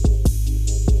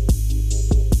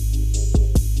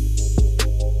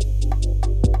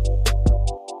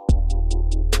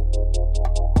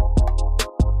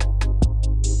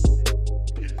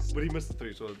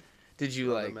Did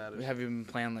you, all that like, matters. have you been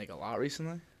playing, like, a lot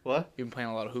recently? What? You been playing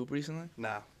a lot of hoop recently?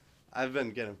 Nah. I've been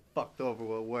getting fucked over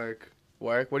with work.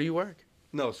 Work? What do you work?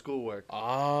 No, schoolwork. Oh.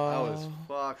 I was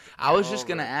fucked I was just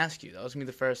gonna over. ask you. That was gonna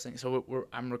be the first thing. So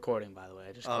I'm recording, by the way.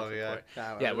 I just Oh, clicked yeah. record.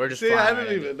 I don't Yeah, know. we're just See, I flying didn't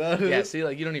right even into it. know. Yeah, see,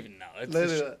 like, you don't even know.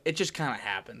 Literally. It just kind of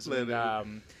happens. And,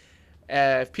 Literally.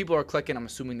 if people are clicking, I'm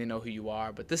assuming they know who you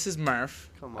are. But this is Murph.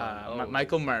 Come on, always.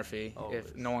 Michael Murphy. Always.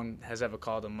 If no one has ever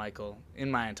called him Michael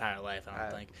in my entire life, I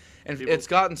don't think. And people- it's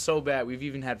gotten so bad. We've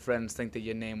even had friends think that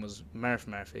your name was Murph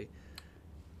Murphy.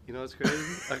 You know what's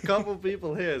crazy? A couple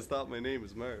people here has thought my name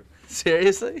is Murph.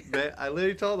 Seriously? I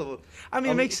literally told them. I mean, it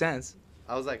I'm- makes sense.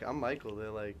 I was like, I'm Michael. They're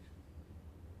like,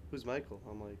 who's Michael?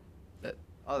 I'm like, That-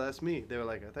 oh, that's me. They were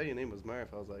like, I thought your name was Murph.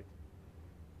 I was like,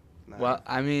 nah. Well,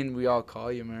 I mean, we all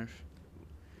call you Murph.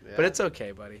 Yeah. But it's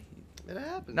okay, buddy. It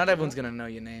happens. Not you everyone's know? going to know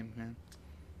your name, man.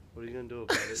 What are you gonna do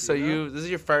about it? So know? this is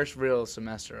your first real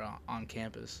semester on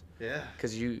campus, Yeah.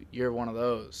 because you're one of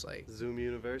those, like, Zoom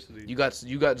University. you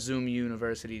got Zoom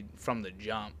University from the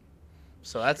jump.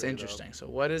 So that's Straight up. interesting. So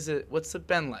what's it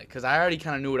been like? Because I already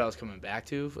kind of knew what I was coming back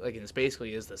to. Like, it's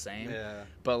basically is the same. Yeah.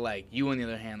 But, like, you on the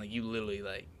other hand, like, you literally,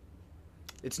 like,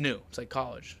 it's new. It's like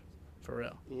college, for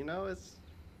real. You know,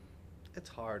 it's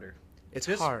harder. It's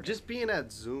just, hard. Just being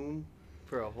at Zoom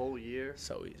for a whole year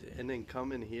So easy. and then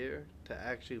coming here to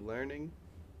actually learning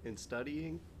and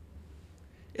studying.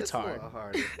 It's a hard. lot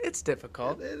harder. It's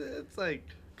difficult. It's like,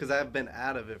 because I've been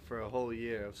out of it for a whole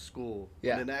year of school.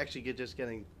 Yeah. And then actually just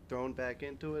getting thrown back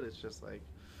into it, it's just like,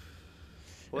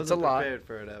 It's a wasn't lot. prepared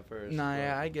for it at first. Nah, but-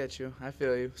 yeah, I get you. I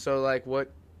feel you. So, like,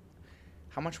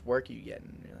 how much work are you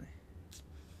getting, really?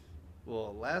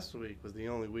 Well, last week was the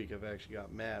only week I've actually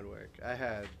got mad work. I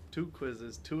had 2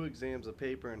 quizzes, 2 exams of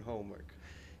paper, and homework.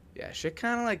 Yeah, shit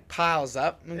kind of, like, piles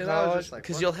up in And I was college. just like,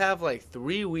 Because what? you'll have, like,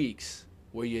 3 weeks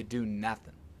where you do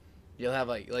nothing. You'll have,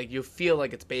 like, you'll feel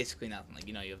like it's basically nothing. Like,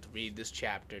 you know, you have to read this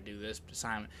chapter, do this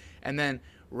assignment. And then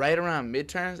right around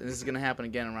midterms, and this is going to happen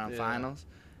again around Yeah. finals,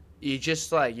 you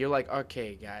just, like, you're like,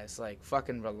 okay, guys, like,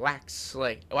 fucking relax.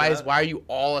 Like, why are you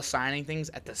all assigning things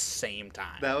at the same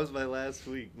time? That was my last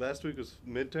week. Last week was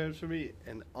midterms for me,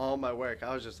 and all my work,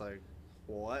 I was just like,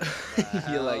 what the You're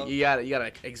hell? like, you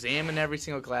gotta examine every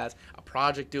single class, a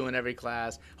project due in every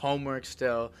class, homework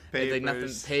still, and, like, nothing,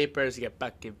 Papers. papers, you get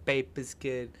fucking papers,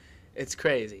 kid. It's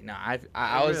crazy. No, I It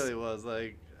was, really was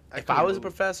like, if I was a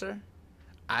professor,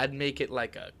 I'd make it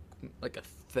like a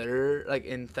third, like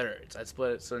in thirds. I'd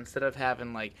split it. So instead of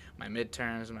having like my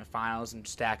midterms and my finals and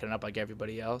stacking it up like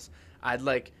everybody else, I'd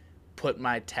like put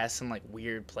my tests in like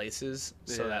weird places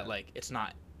so Yeah. that like it's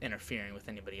not interfering with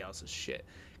anybody else's shit.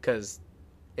 Cause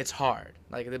it's hard.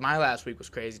 Like my last week was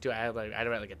crazy too. I had to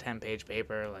write like a 10-page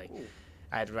paper. Like Ooh.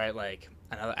 I had to write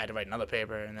another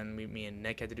paper, and then me and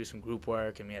Nick had to do some group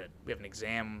work, and we have an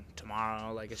exam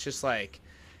tomorrow. Like it's just like.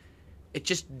 It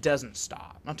just doesn't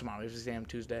stop. Not tomorrow. We have an exam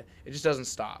Tuesday. It just doesn't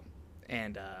stop.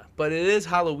 And but it is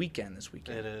Halloween weekend this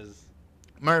weekend. It is.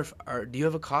 Murph, do you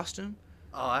have a costume?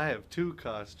 Oh, I have 2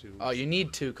 costumes. Oh, you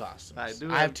need 2 costumes. I do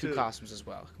I have have 2 two. costumes as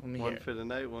well. Let me One hear. for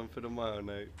tonight, one for tomorrow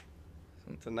night.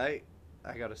 Tonight,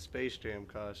 I got a Space Jam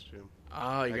costume.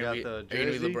 Oh, you're I gonna be. got the Are you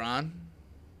gonna be jersey. LeBron?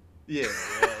 Yeah.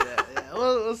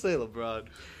 We'll say LeBron.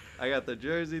 I got the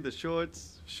jersey, the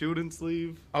shorts, shooting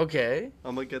sleeve. Okay.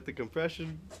 I'm gonna get the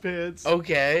compression pants.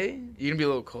 Okay. You're gonna be a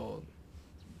little cold.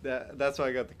 That's why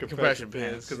I got the Compression compression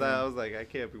pants, pants because yeah. I was like, I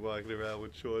can't be walking around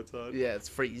with shorts on. Yeah, it's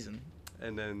freezing.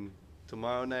 And then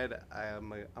tomorrow night,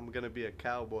 I'm gonna be a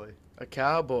cowboy, A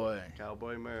cowboy.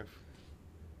 Cowboy Murph,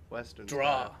 Western.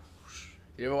 Draw. style.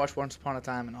 You ever watch Once Upon a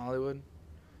Time in Hollywood?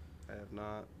 I have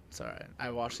not. It's alright. I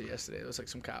watched it yesterday. It was like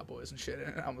some cowboys and shit.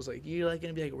 And I was like, you're like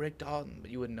gonna be like Rick Dalton, but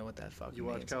you wouldn't know what that fucking You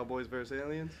watch means. Cowboys vs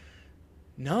Aliens?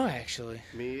 No, actually.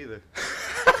 Me either.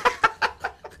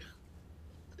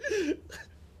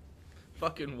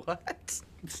 Fucking what?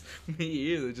 Me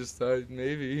either. Just thought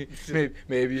maybe it'd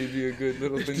be a good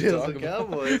little thing to There's talk the about.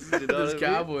 Cowboys, you know There's what I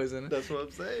mean? cowboys in it. That's what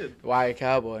I'm saying. Why a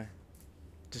cowboy?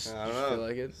 Just, I don't just know. feel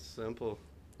like it. Simple. You know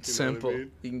what I Simple.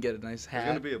 mean? You can get a nice I was hat.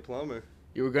 gonna be a plumber.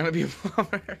 You were gonna be a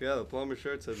plumber. Yeah, the plumber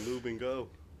shirt said lube and go.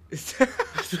 I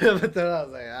But then I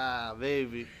was like,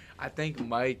 baby. think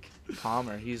Mike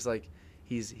Palmer. He's like,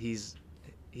 he's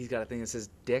got a thing that says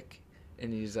Dick,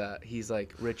 and he's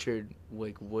like Richard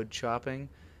like wood chopping.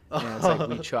 And it's like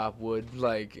we chop wood,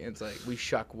 like it's like we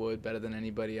shuck wood better than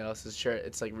anybody else's shirt.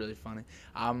 It's like really funny.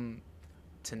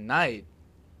 Tonight.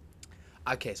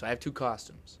 Okay, so I have 2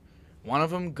 costumes. One of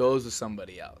them goes with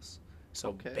somebody else. So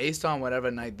Okay. based on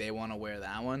whatever night they want to wear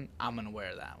that one, I'm gonna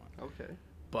wear that one. Okay.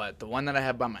 But the one that I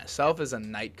have by myself is a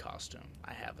night costume.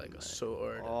 I have like a Nice.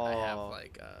 sword. I have Oh.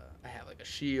 like a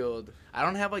shield. I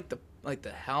don't have like the like the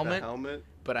The helmet, helmet.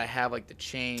 but I have like the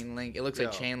chain link. It looks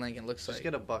like Yo, chain link and looks Just like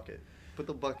get a bucket. Put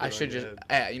the bucket. I on should your just.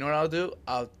 head. You know what I'll do?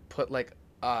 I'll put like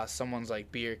someone's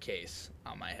like beer case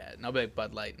on my head, and I'll be like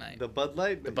Bud Light Night. The Bud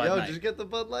Light. The Bud Yo, Light. just get the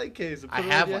Bud Light case. And I put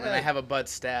it have on your one, and I head. have a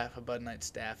Bud Night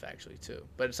staff actually too,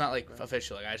 but it's not like Right.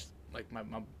 official. Like I just like my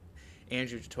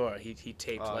Andrew Tortora, he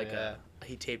taped Oh, like yeah.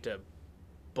 he taped a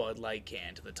Bud Light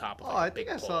can to the top of Oh, like, a I big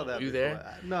think I pole. saw that. Were you before.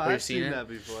 there? No, Have you I've seen seen it? that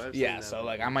before. I've Yeah, seen so that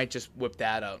like I before. might just whip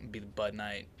that out and be the Bud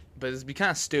Night, but it'd be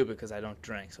kind of stupid because I don't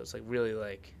drink, so it's like really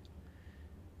like,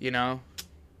 you know,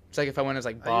 it's like if I went as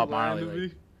like Are Bob you lying Marley. to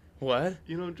Like, me? what?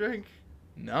 You don't drink?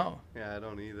 No. Yeah, I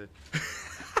don't either.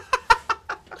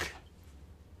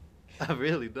 I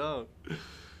really don't.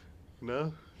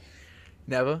 No,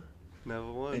 Never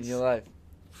never once. in your life.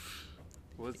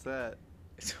 What's that?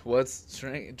 What's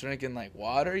drinking like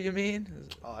water? You mean?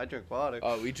 Oh, I drink water.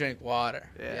 Oh, we drink water.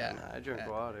 Yeah, nah, I drink Yeah.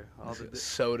 water all the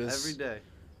Sodas. every day.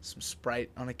 Some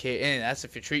Sprite on occasion. And that's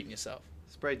if you're treating yourself.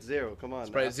 Sprite Zero, come on.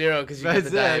 Sprite now. Zero because you Sprite get the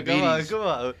Zero, diabetes. come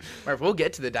on. Murph, we'll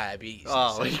get to the diabetes.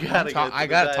 Oh, in a we second. gotta get to I the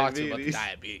gotta talk to you about the diabetes.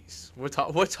 diabetes.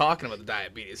 We're talking about the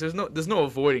diabetes. There's no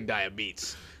avoiding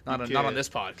diabetes. Not on can't. this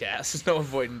podcast. There's no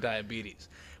avoiding diabetes.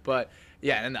 But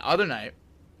yeah, and then the other night,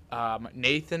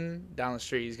 Nathan down the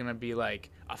street, he's gonna be like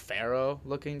a pharaoh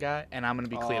looking guy, and I'm gonna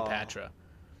be Oh. Cleopatra.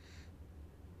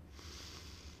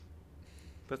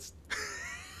 That's.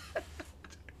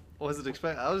 I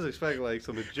was expecting like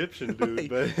some Egyptian dude, Like,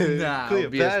 but nah, I'll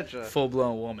be a Cleopatra. full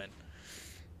blown woman.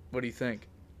 What do you think?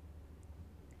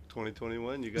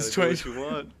 2021, you It's gotta do what you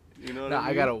want. You know what No, I mean?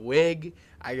 I got a wig.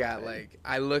 I got Hey. like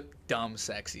I look dumb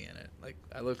sexy in it. Like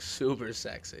I look super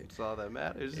sexy. That's all that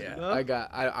matters. Yeah, you know?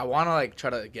 I want to like try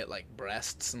to get like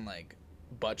breasts and like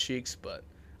butt cheeks, but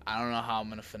I don't know how I'm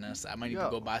gonna finesse that. I might need to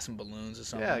Yo. go buy some balloons or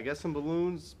something. Yeah, get some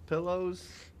balloons, pillows.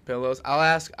 Pillows.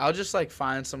 I'll just like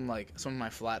find some of my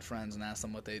flat friends and ask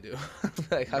them what they do.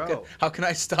 Like Bro. how can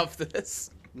I stuff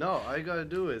this? No, all you gotta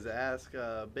do is ask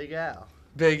Big Al.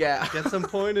 Big Al. Get some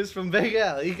pointers from Big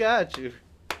Al. He got you.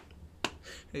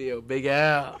 Hey, yo, Big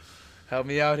Al, help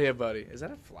me out here, buddy. Is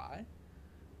that a fly?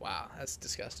 Wow, that's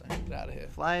disgusting. Get out of here.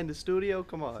 Fly in the studio?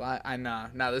 Come on. Fly,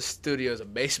 nah, this studio's a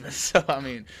basement, so I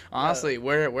mean, honestly,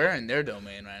 we're in their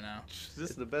domain right now.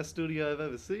 This is the best studio I've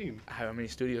ever seen. How many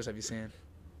studios have you seen?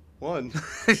 One.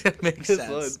 Makes This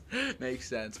sense. Makes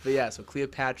sense. But yeah, so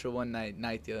Cleopatra one night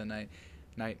the other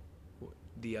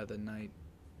night.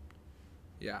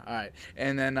 Yeah, all right.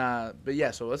 And then, but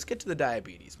yeah, so let's get to the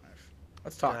diabetes, Murph.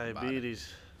 Let's talk about it. Diabetes.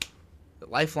 The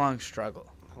lifelong struggle.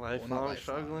 Lifelong Well, not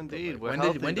struggle lifelong, but, indeed. like, We're when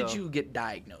healthy, did though. you get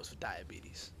diagnosed with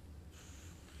diabetes?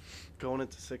 Going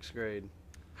into 6th grade.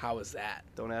 How was that?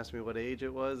 Don't ask me what age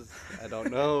it was. I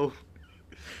don't know.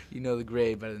 You know the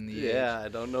grade better than the age. Yeah, I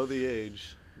don't know the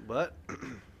age. But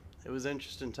it was an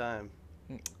interesting time,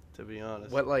 to be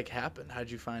honest. What like happened? How'd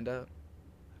you find out?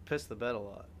 I pissed the bed a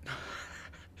lot.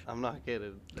 I'm not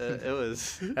kidding. It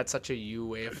was. That's such a you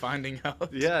way of finding out.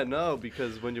 Yeah, no,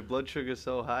 because when your blood sugar's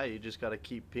so high, you just gotta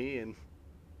keep peeing.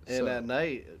 And So- at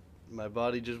night, my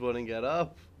body just wouldn't get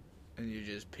up. And you're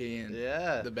just peeing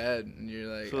Yeah. the bed, and you're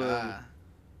like, So,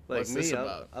 Like what's me, this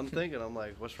about? I'm thinking, I'm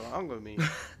like, what's wrong with me?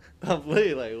 I'm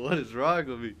literally like, what is wrong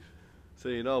with me? So,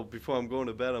 you know, before I'm going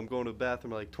to bed, I'm going to the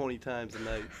bathroom like 20 times a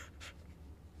night.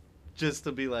 Just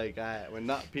to be like, all right, we're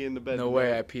not peeing the bed no way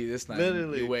I tonight. pee this night.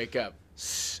 Literally. You wake up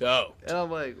soaked. And I'm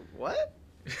like, what?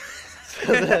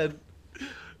 So then, a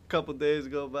couple days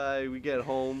go by, we get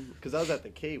home, because I was at the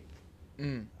Cape.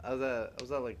 Mm. I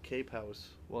was at like Cape House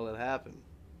while it happened.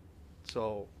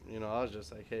 So, you know, I was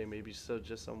just like, hey, maybe still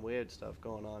just some weird stuff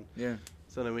going on. Yeah.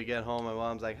 So then we get home, my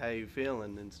mom's like, how you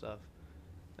feeling and stuff.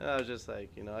 And I was just like,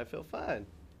 you know, I feel fine.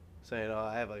 So, you know,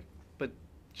 I have but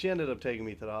she ended up taking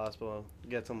me to the hospital,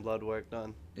 get some blood work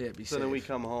done. Yeah, be So safe. then we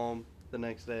come home the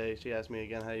next day. She asked me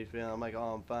again, how you feeling? I'm like,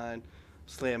 oh, I'm fine.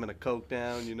 Slamming a Coke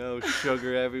down, you know,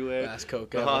 sugar everywhere. Last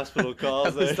Coke The ever. hospital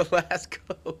calls That was her. the last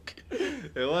Coke.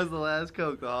 It was the last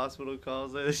Coke. The hospital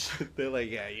calls us. They're like,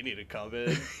 yeah, you need to come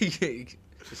in.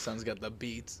 Your son's got the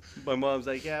beats. My mom's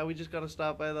like, yeah, we just got to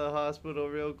stop by the hospital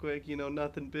real quick. You know,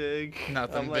 nothing big.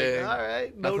 Nothing I'm big. like, all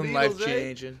right. No Nothing needles, life right?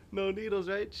 changing. No needles,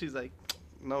 right? She's like,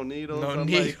 no needles. No I'm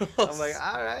needles. I'm like,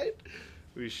 all right.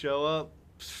 We show up,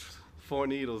 4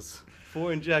 needles,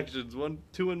 4 injections,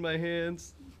 2 in my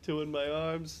hands, 2 in my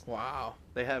arms. Wow.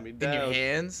 They had me In down. your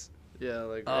hands? Yeah,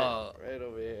 like Oh. right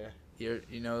over here.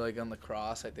 You know, like on the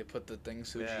cross, like they put the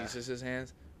things through Yeah. Jesus'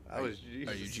 hands. I was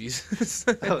Jesus. Are you Jesus?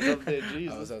 I was up there, I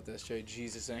Jesus. was out there straight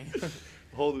Jesus-ing.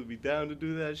 Holding me down to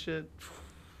do that shit.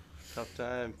 Tough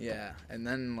time. Yeah, and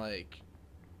then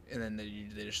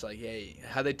they're just like, hey,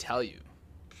 how'd they tell you?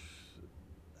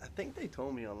 I think they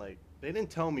told me on like They didn't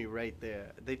tell me right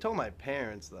there. They told my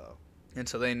parents though. And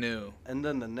so they knew. And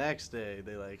then the next day,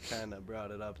 they like kind of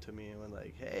brought it up to me and were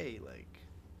like, "Hey, like,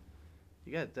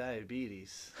 you got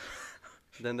diabetes."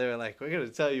 Then they were like, "We're gonna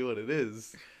tell you what it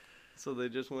is." So they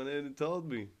just went in and told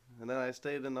me, and then I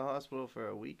stayed in the hospital for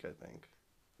a week, I think.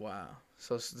 Wow.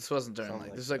 So this wasn't during Something like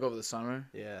like this was like over the summer.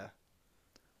 Yeah.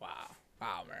 Wow.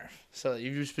 Wow, man. So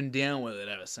you've just been dealing with it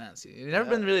ever since. You've never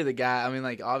been really the guy. I mean,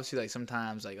 like obviously, like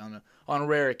sometimes, like on a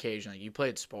rare occasion, like you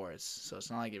played sports, so it's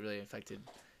not like it really affected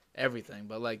everything.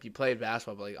 But like you played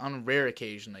basketball, but like on a rare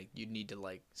occasion, like you need to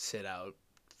like sit out,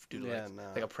 do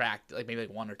like a practice, like maybe like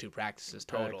 1 or 2 practices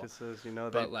total. Practices, you know,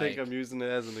 they But, think like- I'm using it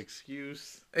as an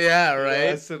excuse. Yeah, You know, right.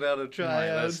 I sit out of I'm like,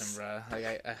 tryouts. listen, bro. Like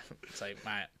I it's like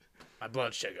my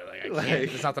blood sugar. Like I can't. Like-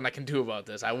 There's nothing I can do about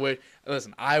this. I wish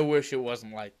it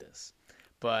wasn't like this,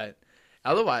 but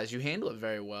otherwise you handle it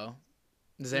very well.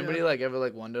 Does anybody Yeah. like ever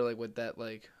like wonder like what that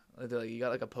like you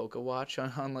got like a Poca watch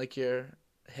on like your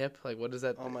hip? Like what is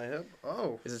that? On my hip?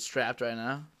 Oh, Is it strapped right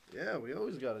now? yeah, we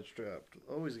always got it strapped.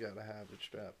 Always got to have it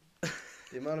strapped.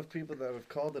 The amount of people that have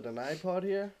called it an iPod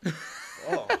here?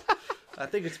 Oh, I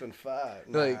think it's been 5.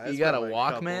 Nah, Like it's you got a been,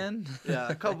 like, Walkman? Yeah,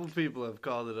 a couple people have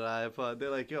called it an iPod. They're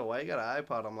like, "Yo, why you got an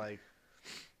iPod?" I'm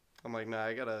like, "Nah,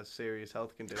 I got a serious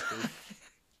health condition."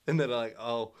 And they're like,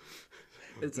 "Oh."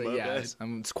 It's My like yeah, bad.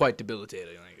 it's quite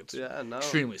debilitating. Like it's Yeah, no.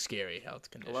 extremely scary health A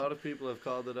condition. lot of people have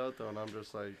called it out though, and I'm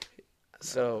just like,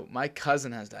 So my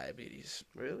cousin has diabetes.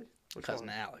 really? Which Cousin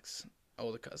one? Alex,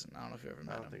 older cousin. I don't know if you ever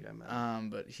met I him. don't think I met him.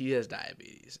 But he has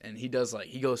diabetes, and he does like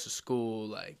he goes to school.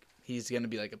 Like he's gonna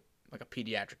be like a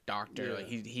pediatric doctor. Yeah. Like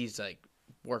he's like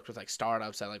worked with like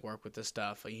startups that like work with this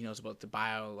stuff. Like he knows about the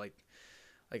bio like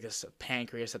this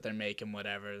pancreas that they're making,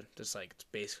 whatever. Just like it's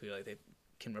basically like they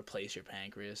can replace your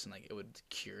pancreas and like it would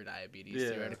cure diabetes Yeah.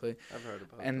 theoretically. I've heard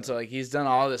about And that. so like he's done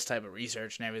all this type of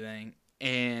research and everything,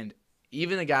 and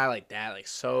even a guy like that, like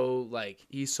so like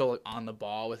he's so like on the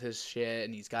ball with his shit,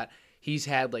 and he's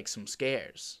had like some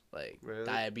scares, like Really?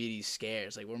 diabetes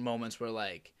scares, like were moments where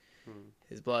like Hmm.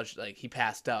 his blood like he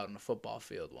passed out on a football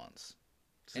field once,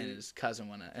 and See, his cousin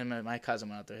went out, and my cousin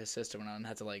went out there, his sister went out and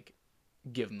had to like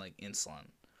give him like insulin.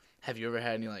 Have you ever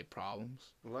had any like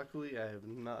problems? luckily, I have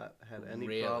not had any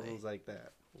Really? problems like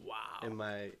that. Wow. In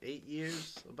my 8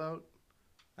 years,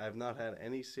 I have not had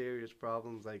any serious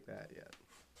problems like that yet.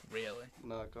 Really?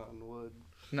 Knock on wood.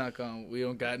 Knock on. We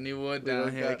don't got any wood We down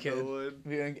don't here, got kid. no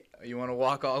wood. You want to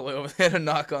walk all the way over there to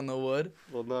knock on the wood?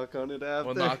 We'll knock on it after.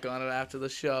 We'll knock on it after the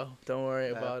show. Don't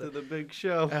worry about after it. the big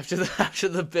show. After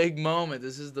the big moment.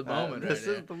 This is the moment This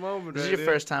right is the moment. This is right your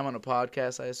here. first time on a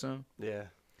podcast, I assume. Yeah.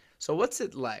 So what's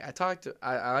it like?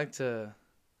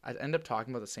 I end up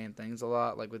talking about the same things a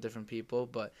lot, like with different people,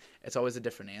 but it's always a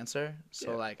different answer.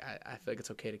 So Yeah. like I feel like it's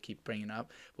okay to keep bringing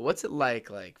up. But what's it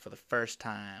like for the first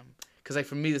time? Because like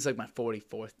for me, this is like my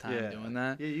 44th time doing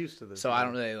that. You're used to this. So I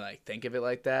man. don't really like think of it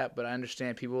like that, but I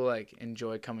understand people like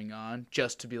enjoy coming on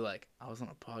just to be like, I was on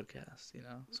a podcast, you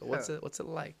know. So what's Yeah. it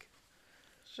like?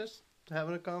 It's just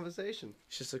having a conversation.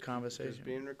 It's just a It's conversation.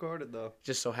 being recorded though.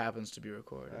 Just so happens to be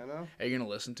recorded. I know. Are you gonna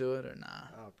listen to it or nah?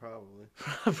 Oh, probably.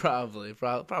 Probably should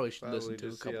Probably listen to a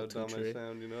just see how couple dumb two I three.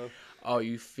 sound, you know. Oh,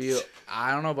 you feel?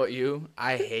 I don't know about you.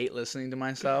 I hate listening to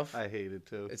myself. I hate it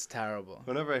too. It's terrible.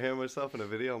 Whenever I hear myself in a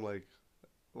video, I'm like,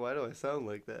 why do I sound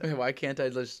like that? Why can't I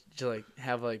just like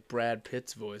have like Brad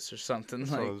Pitt's voice or something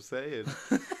That's like? what I'm saying.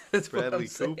 That's what I'm Bradley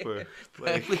saying. Cooper.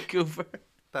 Bradley Like, Cooper.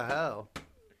 the hell?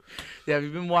 Yeah, have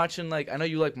you been watching like I know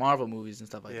you like Marvel movies and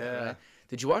stuff like that, Yeah. right?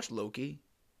 Did you watch Loki?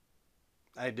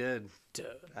 I did. Dude,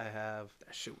 I have.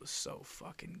 that shit was so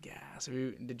fucking gas.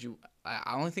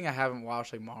 I only thing I haven't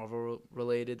watched like Marvel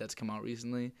related that's come out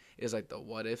recently is like the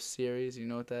What If series. You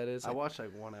know what that is? I Like, watched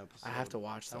like one episode. I have to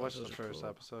watch those. I watched the Those are first cool.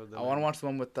 episode. I want to watch the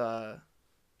one with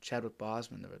Chadwick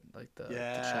Boseman, the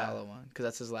Yeah. T'Challa one, because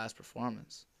that's his last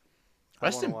performance. I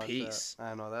Rest wanna in watch peace. that.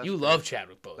 I know that. You love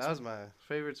Chadwick Boseman. That was my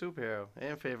favorite superhero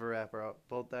and favorite rapper.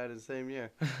 Both died in the same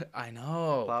year. I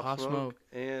know. Pop Smoke.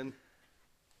 and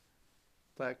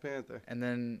Black Panther. And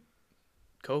then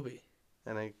Kobe.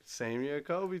 And like same year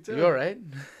Kobe too. You all right?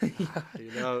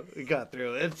 You know, we got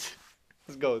through it.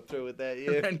 Let's go through it that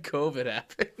year. And COVID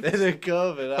happened. And then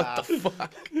COVID. What the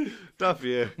fuck? Tough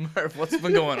year. Murph, what's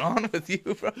been going on with you,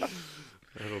 bro?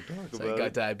 I don't talk It's like, about got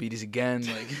it. diabetes again.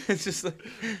 Like it's just like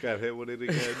Got hit with it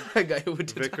again. I got hit with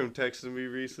the Vikram texted me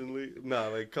recently.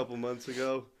 No, like a couple months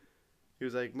ago. He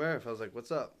was like, Murph. I was like,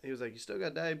 what's up? He was like, you still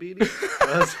got diabetes?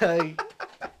 I was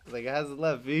like, it hasn't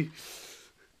left me.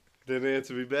 Didn't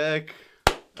answer me back.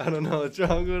 I don't know what's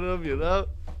wrong with him, you know?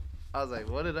 I was like,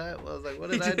 what did I do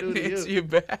He to didn't answer you? you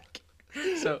back.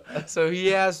 So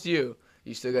he asked you,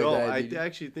 You still got No, diabetes? I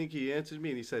actually think he answered me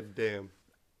and he said, "Damn."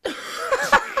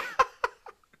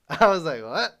 I was like,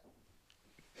 "What?"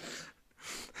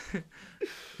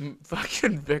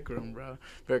 Fucking Vikram, bro.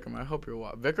 Vikram, I hope you're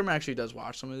watching. Vikram actually does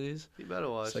watch some of these. He better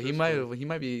watch. So this he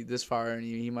might be this far and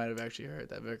he might have actually heard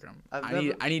that Vikram. I've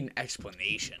I need an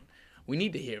explanation. We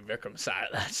need to hear Vikram's side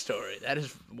of that story. That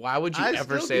is, why would you I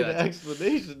ever still say need that? an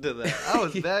explanation to that. I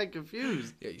was that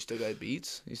confused. Yeah, you still got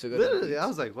beats? You still got Literally, beats? I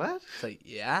was like, "What?" It's like,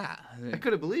 yeah. I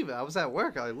couldn't believe it. I was at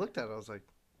work. I looked at it. I was like,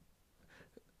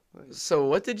 So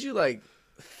what did you like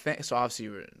think? So obviously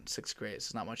you were in 6th grade,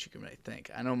 so not much you can really think.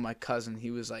 I know my cousin,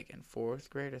 he was like in 4th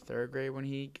grade or 3rd grade when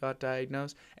he got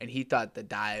diagnosed, and he thought the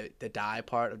die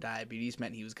part of diabetes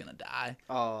meant he was gonna die.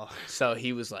 "Oh." So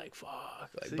he was like, fuck.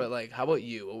 Like, See? but like, how about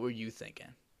you? What were you thinking?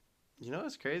 You know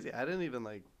what's crazy? I didn't even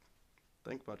like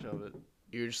think much of it.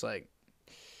 You were just like,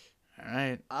 all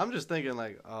right. I'm just thinking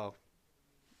like, "Oh,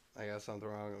 I got something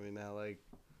wrong with me now. Like,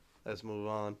 let's move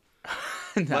on."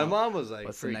 No. My mom was like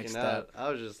What's the freaking next out. step? I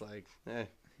was just like, nothing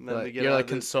to Like, get you're out like of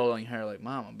this. consoling her, like,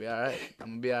 Mom, I'm gonna be all right. I'm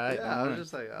gonna be all right. Yeah,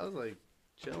 I was like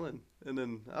chilling, and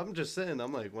then I'm just sitting.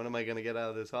 I'm like, when am I gonna get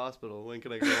out of this hospital? When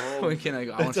can I go home? When can I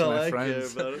go? I want That's to see all my I care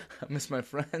friends. about. I miss my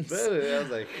friends. Literally, I was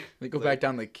like, They go like- back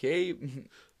down the Cape.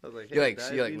 I was like, hey, You're like,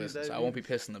 diabetes, listen, so I won't be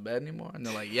pissing in the bed anymore. And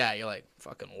they're like, yeah. You're like,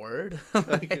 fucking word.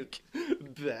 diabetes.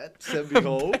 That send me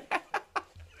home.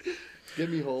 Get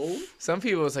me home. Some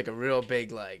people, it's like a real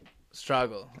big like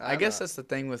struggle. I guess know. that's the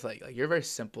thing with like you're a very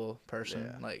simple person.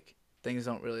 Yeah. Like things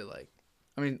don't really like.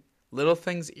 I mean, little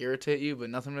things irritate you, but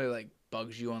nothing really like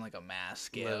bugs you on like a mass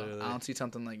scale. Literally. I don't see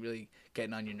something like really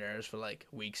getting on your nerves for like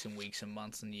weeks and weeks and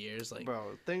months and years. Like,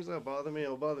 Bro, things that bother me,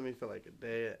 it'll bother me for like a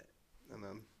day, and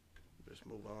then just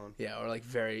move on. yeah, or like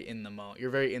very in the moment.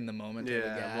 You're very in the moment type of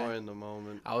Yeah, guy. more in the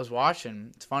moment. I was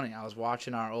watching. It's funny. I was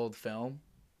watching our old film,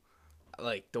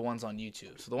 like the ones on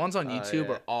YouTube. So the ones on Oh, YouTube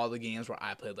yeah. are all the games where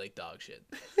I played like dog shit.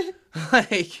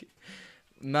 Like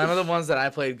none of the ones that I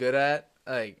played good at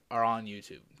like are on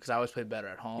YouTube because I always played better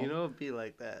at home. You know, it'd be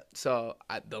like that. So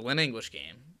the Lynn English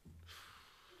game,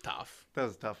 tough. That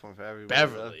was a tough one for everybody.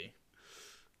 Beverly,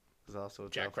 was also a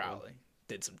Jack tough one. Crowley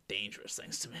did some dangerous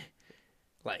things to me,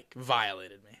 like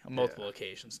violated me on multiple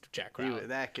occasions. Jack Crowley.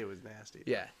 That kid was nasty.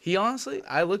 Yeah, he honestly.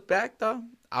 I look back though,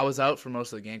 I was out for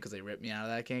most of the game because they ripped me out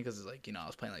of that game because it's like I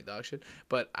was playing like dog shit.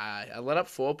 But I let up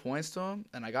 4 points to him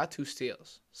and I got 2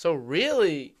 steals. So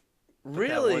really,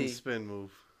 That one spin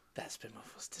move. that spin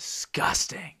move was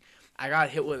disgusting. I got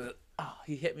hit with it. Oh,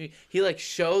 he hit me. He like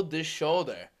showed this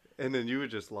shoulder And then you were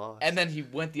just lost. and then he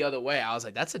went the other way. I was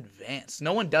like, that's advanced.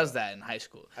 No one does that in high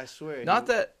school. I swear. Not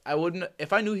that I wouldn't.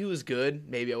 If I knew he was good,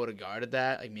 maybe I would have guarded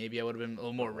that. Like maybe I would have been a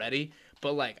little more ready.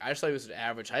 But like I just thought he was an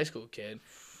average high school kid.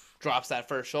 Drops that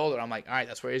first shoulder. I'm like, all right,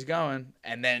 that's where he's going.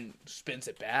 And then spins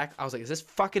it back. I was like, is this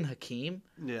fucking Hakeem?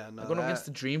 Yeah, no. I'm going against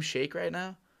the Dream Shake right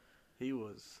now. He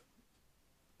was.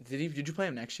 Did you play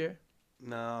him next year?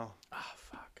 No. Oh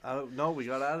fuck. No, we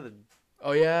got out of the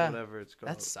Oh yeah. whatever it's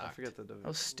called. That sucked. I forget the That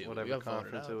was stupid. whatever We got voted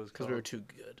conference out it was because called. we were too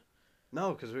good.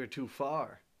 No, because we were too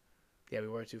far. Yeah, we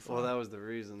were too far. Well, that was the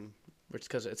reason. It's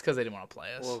because they didn't want to play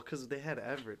us. Well, because they had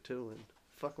Everett too, and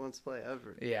fuck wants to play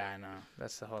Everett. yeah, I know.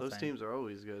 That's the whole Those thing. teams are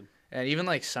always good. And even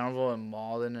like Somerville and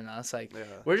Malden and us, like Yeah.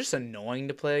 we're just annoying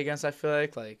to play against. I feel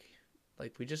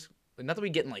like we just not that we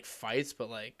get in like fights, but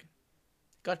like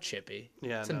it got chippy.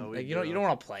 Yeah, It's no, we like, do. you don't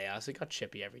want to play us. It got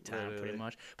chippy every time, pretty Literally.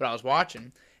 much. But I was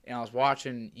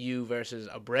watching you versus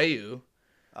Abreu.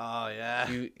 Oh yeah.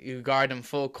 You guard him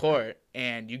full court,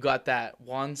 and you got that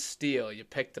one steal. You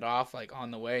picked it off like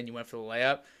on the way, and you went for the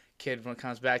layup. Kid when it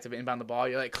comes back to inbound the ball,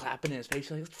 you're like clapping in his face.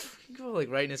 You're like, go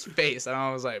like right in his face, and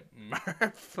I was like,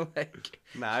 Murph, like.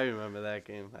 Nah, I remember that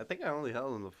game. I think I only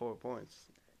held him to 4 points.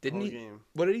 Didn't whole he? Game.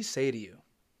 What did he say to you?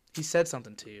 He said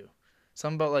something to you.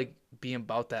 Something about like being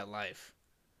about that life.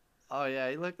 Oh yeah,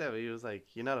 he looked at me. He was like,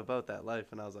 "You're not about that life,"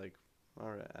 and I was like,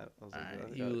 "All right." I was like, Alright,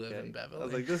 "Okay." you live in Beverly. I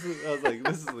was like, "This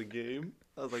is a game."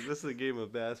 I was like, "This is a game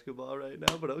of basketball right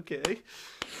now," but okay.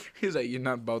 He was like, "You're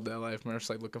not about that life." Murph's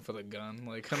like looking for the gun,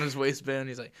 like on his waistband.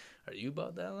 He's like, "Are you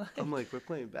about that life?" I'm like, "We're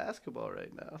playing basketball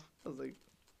right now." I was like,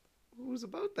 "Who's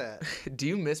about that?" Do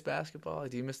you miss basketball?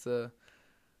 Do you miss the?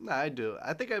 Nah, I do.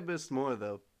 I think I missed more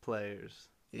the players,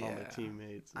 all my Yeah,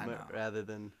 teammates, I know. rather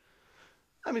than.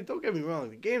 I mean, don't get me wrong.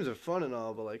 The games are fun and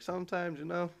all, but like sometimes,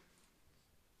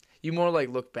 You more like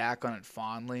look back on it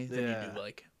fondly than Yeah. you do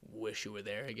like wish you were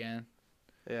there again.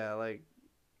 yeah, like,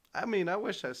 I mean, I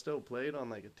wish I still played on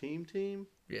like a team,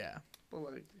 Yeah. but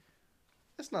like,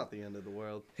 it's not the end of the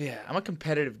world. Yeah, I'm a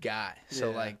competitive guy,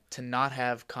 so Yeah. like to not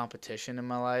have competition in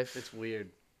my life, It's weird.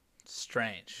 it's It's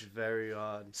strange. very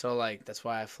odd. So like that's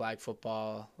why I flagged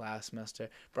football last semester,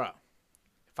 bro.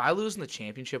 If I lose in the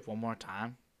championship one more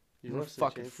time, I'm gonna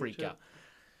fucking freak out.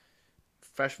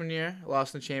 Freshman year,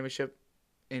 lost in the championship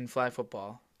in flag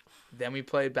football. Then we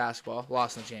played basketball,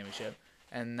 lost in the championship,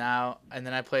 and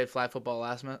then I played flag football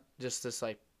last month, just this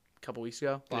like couple weeks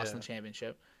ago, lost in the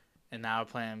championship, and now we're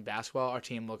playing basketball. Our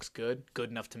team looks good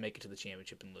enough to make it to the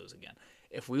championship and lose again.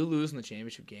 If we lose in the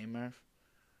championship game, Murph,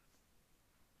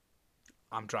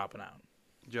 I'm dropping out.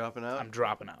 Dropping out? I'm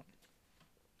dropping out.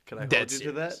 Can I Dead hold you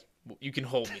serious. to that? You can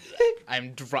hold me to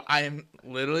that. I am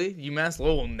literally, UMass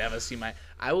Lowell will never see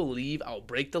I will leave. I will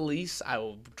break the lease. I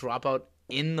will drop out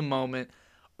in the moment,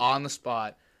 on the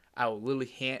spot. I will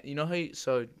literally you know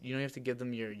you have to give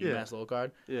them your UMass Lowell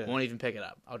card? Yeah. Won't even pick it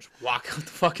up. I'll just walk out the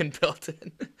fucking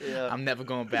building. Yeah. I'm never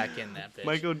going back in that bitch.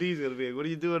 Mike O'D's gonna be like, what are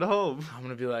you doing at home?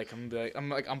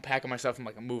 I'm packing myself.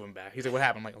 I'm moving back. He's like, what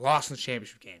happened? I'm like, lost in the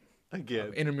championship game.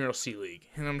 Again. Intramural C League.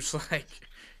 And I'm just like,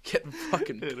 getting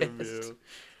fucking pissed.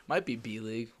 Might be B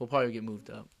League. We'll probably get moved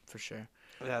up for sure.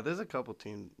 Yeah, there's a couple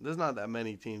teams. There's not that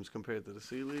many teams compared to the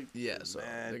C League. Yeah, so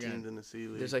teams in the C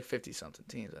League. There's like 50-something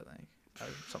teams, I think. Or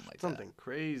something like that. Something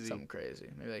crazy.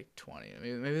 Maybe like 20.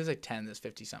 Maybe there's like 10. There's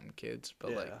 50-something kids,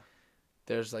 but like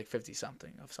there's like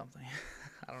 50-something of something.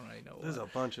 I don't really know. There's a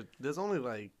bunch of. There's only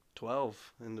like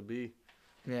 12 in the B.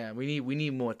 Yeah, we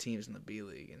need more teams in the B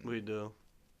League. And we do.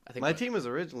 I think my team was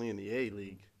originally in the A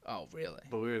League. Oh, really?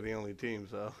 But we were the only team,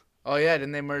 so. Oh yeah,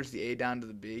 didn't they merge the A down to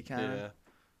the B kind of? Yeah.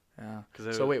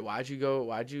 Yeah. So wait, how'd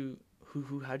you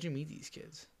meet these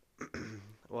kids?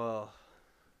 Well,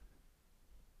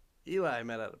 Eli I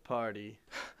met at a party,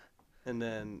 and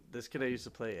then this kid I used to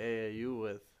play AAU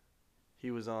with,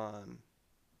 he was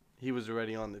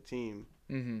already on the team.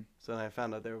 Mm-hmm. So then I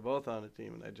found out they were both on the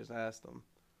team, and I just asked them.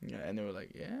 Yeah, and they were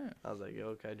like, yeah. I was like,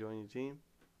 yo, can I join your team?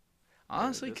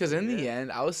 Honestly, because in the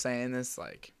end, I was saying this,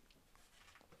 like,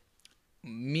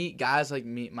 guys like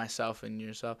myself and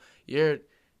yourself, you're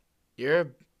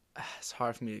it's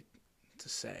hard for me to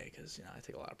say because, I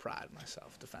take a lot of pride in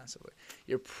myself defensively.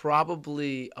 You're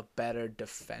probably a better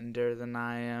defender than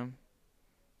I am.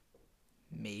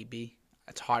 Maybe.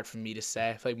 It's hard for me to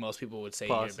say. I feel like most people would say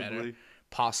you're better.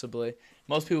 Possibly.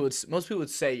 Most people would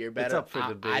say you're better. It's up for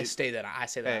debate. I say that.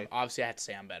 Hey. Obviously, I have to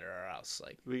say I'm better, or else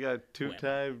like we got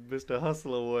two-time Mr.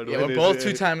 Hustle award. Yeah, we're both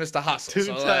two-time Mr. Hustle.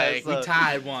 So like we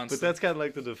tied once. But that's kind of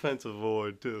like the defensive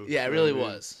award too. Yeah, it really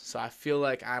was. So I feel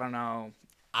like I don't know.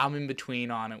 I'm in between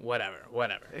on it. Whatever.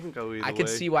 It can go either way. I can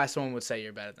see why someone would say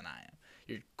you're better than I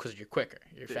am. Because you're quicker.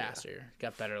 You're faster.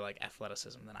 Got better like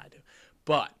athleticism than I do.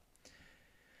 But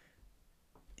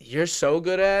you're so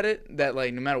good at it that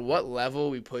like no matter what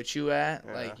level we put you at,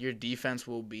 like your defense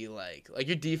will be like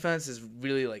your defense is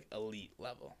really like elite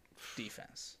level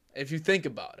defense. If you think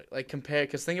about it, like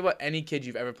because think about any kid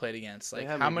you've ever played against, like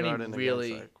how many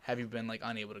really have you been like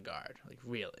unable to guard, like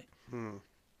really?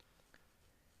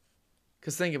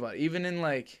 Because think about it, even in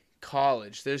like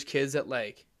college, there's kids that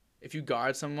like if you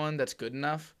guard someone that's good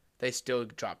enough, they still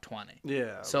drop 20.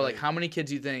 Yeah. So like how many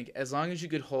kids do you think, as long as you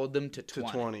could hold them to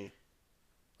 20.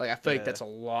 Like, I feel like that's a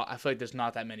lot. I feel like there's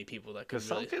not that many people that could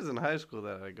really... Because some kids in high school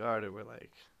that I guarded were,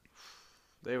 like...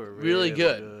 They were really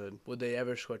good. Would they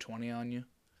ever score 20 on you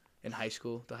in high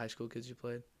school, the high school kids you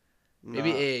played?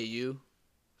 Maybe AAU?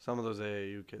 Some of those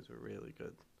AAU kids were really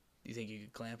good. You think you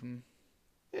could clamp them?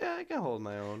 Yeah, I can hold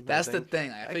my own. That's the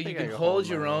thing. I think you can hold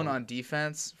your own on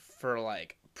defense for,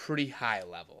 like, pretty high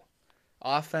level.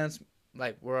 Offense...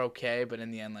 Like, we're okay, but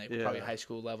in the end, like, probably high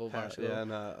school level, varsity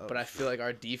level. But I feel like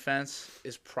our defense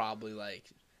is probably, like,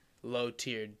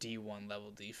 low-tier D1 level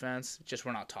defense. Just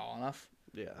we're not tall enough.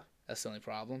 Yeah. That's the only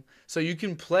problem. So you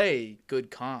can play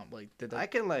good comp. Like I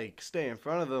can, like, stay in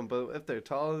front of them, but if they're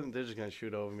taller, they're just going to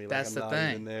shoot over me. That's like, I'm the not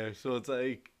thing. Even there. So it's,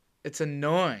 like... It's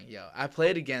annoying, yo. I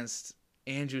played against...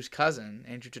 Andrew's cousin,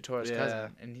 Andrew Tatora's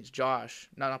cousin, and he's Josh.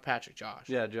 Not Patrick, Josh.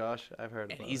 Yeah, Josh. I've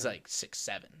heard of him. And he's like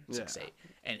 6'7", 6'8".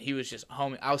 And he was just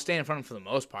homie. I was staying in front of him for the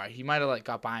most part. He might have like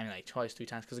got by me like twice, 3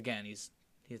 times. Because again,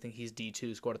 I think he's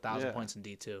D2, scored 1,000 points in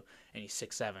D2, and he's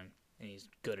 6'7", and he's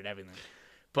good at everything.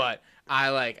 But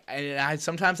I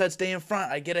sometimes I'd stay in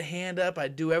front. I'd get a hand up.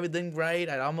 I'd do everything right.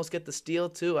 I'd almost get the steal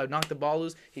too. I'd knock the ball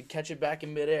loose. He'd catch it back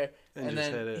in midair, and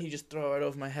then he'd just throw it right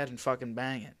over my head and fucking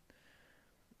bang it.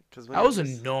 That was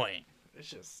annoying. It's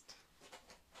just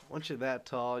once you're that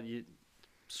tall,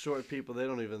 short people, they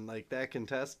don't even like that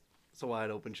contest. It's a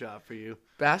wide open shot for you.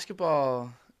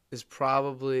 Basketball is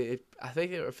probably I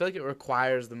feel like it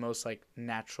requires the most like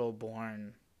natural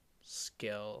born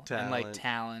skill and like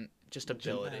talent, just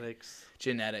ability,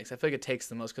 genetics. I feel like it takes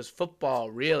the most because football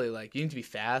really like you need to be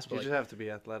fast, but you just have to be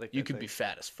athletic. You could be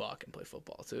fat as fuck and play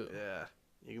football too. Yeah.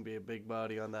 You can be a big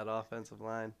body on that offensive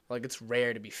line. Like, it's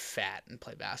rare to be fat and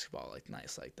play basketball, like,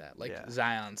 nice like that. Like, Yeah.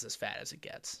 Zion's as fat as it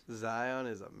gets. Zion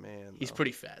is a man. He's though.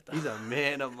 pretty fat, though. He's a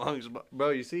man amongst. Bro,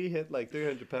 you see he hit like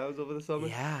 300 pounds over the summer?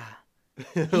 Yeah.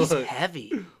 He's Like,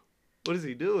 heavy. what is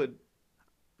he doing?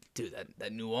 Dude,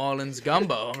 that New Orleans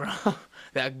gumbo, bro.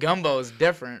 That gumbo is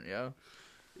different, yo.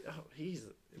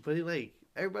 But he like,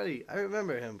 everybody, I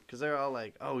remember him because they're all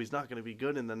like, oh, he's not going to be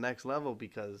good in the next level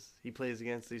because he plays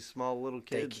against these small little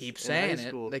They kids. keep in saying high it.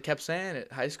 school. They kept saying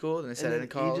it. High school, and they said And it in then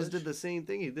college. he just did the same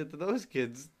thing he did to those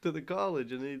kids to the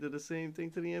college, and he did the same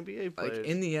thing to the NBA players. Like,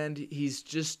 in the end, he's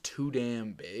just too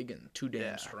damn big and too damn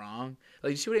Yeah. strong.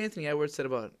 Like, you see what Anthony Edwards said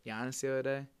about Giannis the other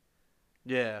day?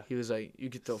 yeah, He was like,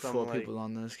 you could throw Something 4 like, people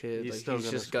on this kid. he's Like, still he's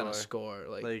gonna just going to score.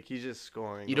 like he's just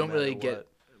scoring. You no don't really matter get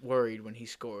what. worried when he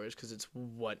scores because it's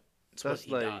what That's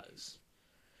he like- does.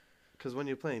 Because when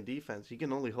you're playing defense, you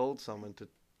can only hold someone to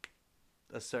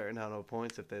a certain amount of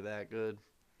points if they're that good.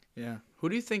 Yeah. Who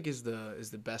do you think is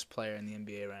the best player in the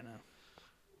NBA right now?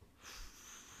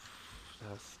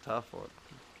 That's a tough one.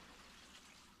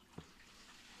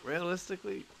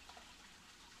 Realistically,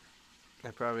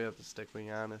 I probably have to stick with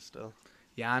Giannis still.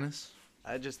 Giannis?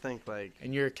 I just think like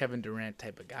And you're a Kevin Durant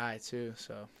type of guy, too,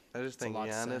 so. I just a think lot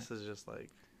to say. Giannis is just like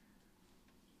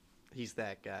he's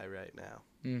that guy right now.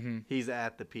 Mm-hmm. He's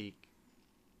at the peak,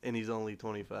 and he's only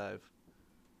 25.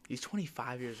 He's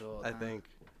 25 years old. I huh? think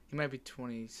He might be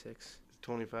 26.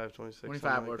 25, 26.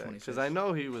 25 or 26. Because I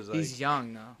know he was like He's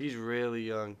young, though, he's really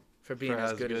young for being for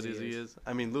as good as he is.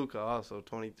 I mean, Luka also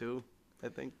 22. I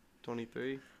think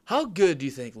 23. How good do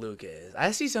you think Luke is?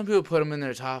 I see some people put him in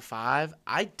their top 5.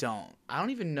 I don't. I don't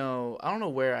even know. I don't know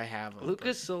where I have him.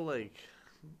 Luka's so like,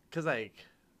 cause like,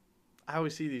 I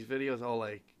always see these videos. Oh,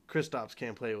 like Kristaps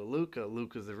can't play with Luka.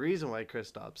 Luka's the reason why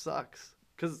Kristaps sucks.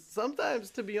 Cause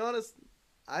sometimes, to be honest,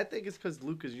 I think it's cause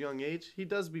Luka's young age. He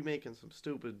does be making some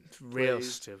stupid, Real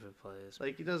plays. stupid plays.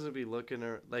 Like he doesn't be looking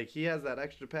or like he has that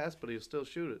extra pass, but he'll still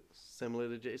shoot it. Similar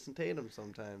to Jason Tatum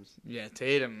sometimes. Yeah,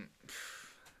 Tatum.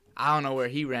 I don't know where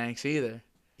he ranks either.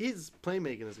 His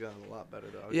playmaking has gotten a lot better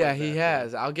though. I'll Yeah, give he that to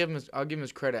has. him. I'll give him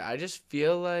his credit. I just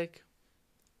feel like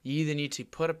you either need to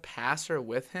put a passer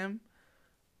with him,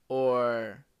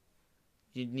 or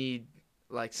you need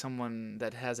like someone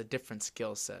that has a different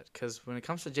skill set. Because when it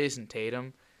comes to Jason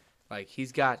Tatum, like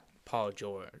he's got Paul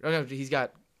George, or no, he's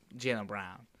got Jaylen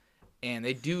Brown, and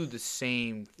they do the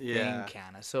same Yeah. thing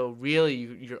kind of. So really,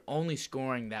 you're only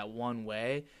scoring that one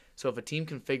way. So if a team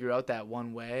can figure out that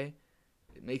one way,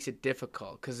 it makes it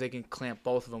difficult because they can clamp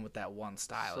both of them with that one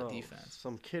style of So, defense.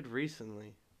 Some kid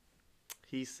recently,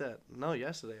 he said, no,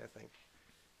 yesterday I think,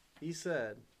 he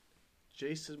said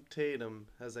Jason Tatum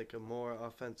has like a more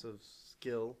offensive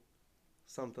skill,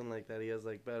 something like that. He has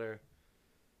like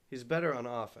he's better on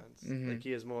offense. Mhm. Like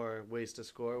he has more ways to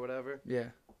score or whatever, Yeah.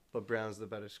 but Brown's the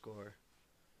better scorer.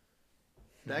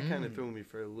 That kind of Mm. threw me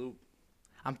for a loop.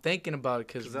 I'm thinking about it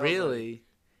because 'Cause I was really,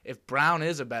 if Brown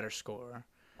is a better scorer,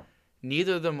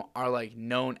 neither of them are like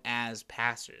known as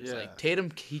passers. Yeah. Like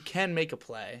Tatum, he can make a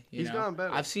play. You He's know? gotten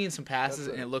better. I've seen some passes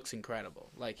That's and it. it looks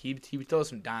incredible. Like he throws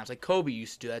some dimes. Like Kobe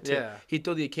used to do that too. Yeah. He'd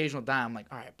throw the occasional dime. I'm like,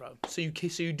 all right, bro. So you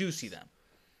do see them.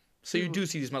 So you do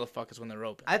see these motherfuckers when they're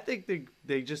open. I think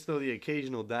they just throw the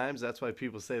occasional dimes. That's why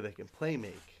people say they can play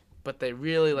make. But they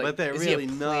really like. But they're is really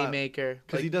he a not, playmaker?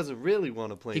 Because Like, he doesn't really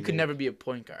want to play he could make. never be a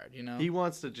point guard. You know. He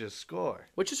wants to just score.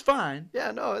 Which is fine.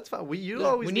 Yeah, no, it's fine. You Yeah,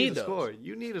 always we need need a those. score.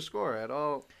 You need a score at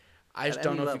all. I just At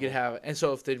don't any know if you could level. have. And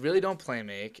so if they really don't play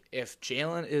make, if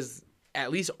Jalen is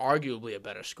at least arguably a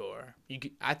better scorer,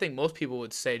 I think most people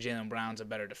would say Jalen Brown's a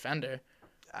better defender.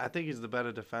 I think he's the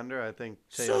better defender. I think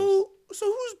Tatum's... So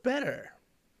who's better?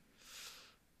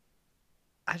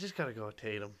 I just gotta go with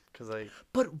Tatum because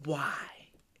But why?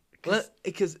 'Cause-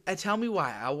 Because tell me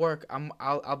why.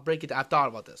 I'll break it. I've thought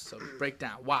about this. So break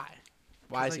down why.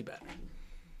 Why is he better?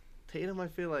 Tatum, I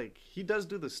feel like he does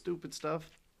do the stupid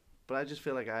stuff, but I just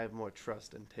feel like I have more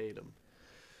trust in Tatum.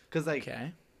 Because like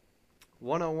Okay.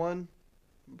 1-on-1,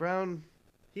 Brown,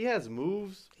 he has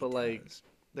moves, but like does.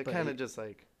 they're But kind he- of just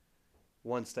like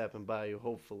one stepping by you.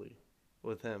 Hopefully,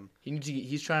 with him.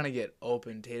 He's trying to get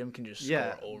open. Tatum can just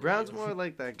Yeah, score over Brown's you. more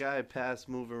like that guy, pass,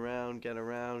 move around, get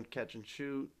around, catch and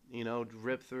shoot,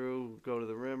 rip through, go to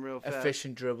the rim real fast.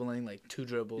 efficient dribbling, like 2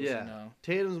 dribbles. Yeah. You know,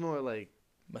 Tatum's more like,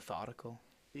 methodical.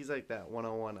 he's like that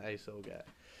one-on-one ISO guy.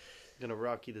 Gonna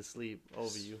rock you to sleep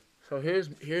over you. So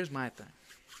here's my thing.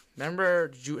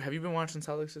 Remember, have you been watching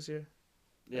Celtics this year?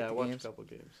 Yeah, I the watched games? a couple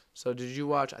games. So did you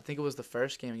watch? I think it was the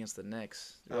first game against the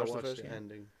Knicks. Did you I watch watched first the game?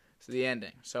 ending. So the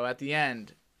ending. So at the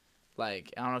end,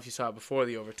 like I don't know if you saw it before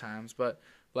the overtimes, but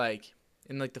like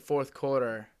in like the fourth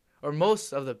quarter, or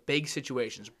most of the big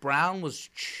situations, Brown was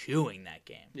chewing that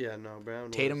game. Yeah, no,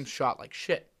 Brown. Tatum shot like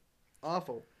shit.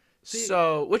 Awful. See,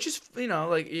 So, which is, he's not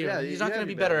going to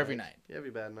be better every night. You have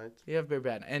your bad nights. You have very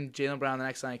bad. And Jaylen Brown the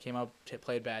next night came out,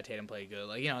 played bad. Tatum played good.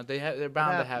 They're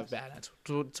bound to have bad nights.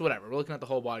 It's whatever. We're looking at the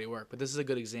whole body of work, but this is a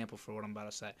good example for what I'm about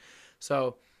to say.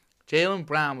 So, Jaylen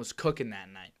Brown was cooking that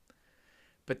night.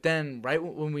 But then, right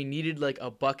when we needed, like, a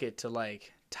bucket to,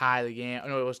 like, tie the game,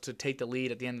 no, it was to take the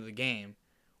lead at the end of the game,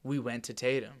 we went to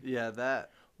Tatum. Yeah, that.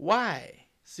 Why?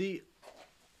 See,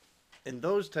 in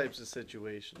those types of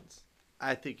situations,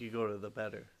 I think you go to the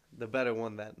better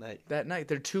one that night. That night,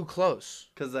 they're too close.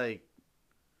 Because, like,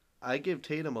 I give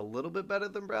Tatum a little bit better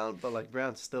than Brown, but, like,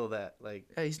 Brown's still that. Like,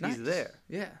 Yeah, he's nice. there.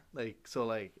 Yeah. Like, so,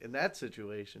 like, in that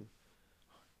situation,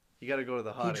 you got to go to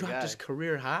the hotter He dropped guy. his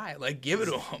career high. Like, give it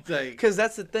to him. Like, Because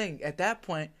that's the thing. At that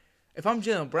point, if I'm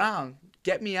Jaylen Brown,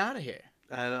 get me out of here.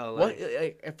 I know. What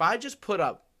Like, if I just put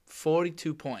up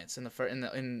 42 points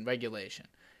in regulation?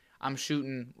 I'm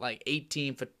shooting like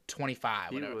 18 for 25.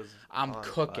 he Whatever. was I'm on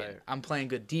cooking. fire. I'm playing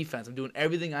good defense. I'm doing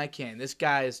everything I can. This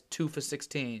guy is 2 for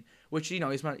 16, which he's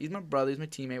my brother. He's my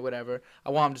teammate. Whatever. I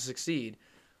want him to succeed.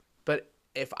 But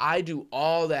if I do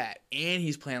all that and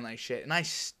he's playing like shit and I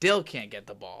still can't get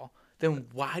the ball, then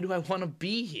why do I want to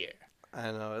be here?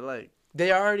 I know. Like,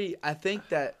 I think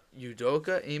that Ime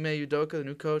Udoka, the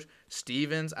new coach,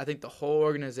 Stevens, I think the whole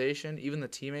organization, even the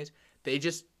teammates, they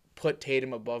just put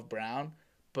Tatum above Brown.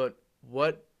 But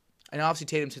and obviously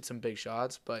Tatum's hit some big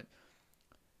shots,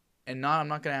 I'm not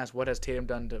going to ask what has Tatum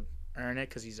done to earn it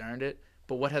because he's earned it,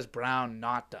 but what has Brown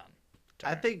not done?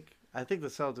 I think the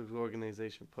Celtics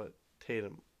organization put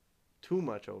Tatum too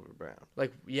much over Brown.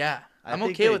 Like, yeah, I I'm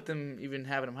think okay they- with them even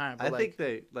having him higher. But I think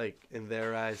they, like, in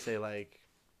their eyes, say, like,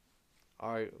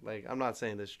 like, I'm not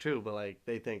saying this is true, but, like,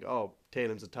 they think, oh,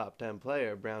 Tatum's a top 10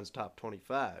 player, Brown's top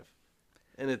 25.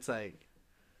 And it's like,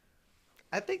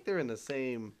 I think they're in the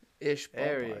same ish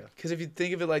area. Because if you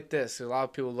think of it like this, a lot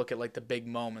of people look at like the big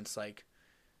moments, like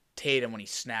Tatum when he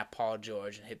snapped Paul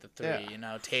George and hit the three.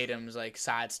 Yeah. Tatum's like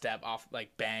sidestep off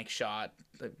like bank shot,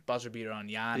 the buzzer beater on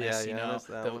Giannis. Yeah, Giannis,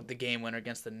 that one. The game winner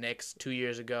against the Knicks 2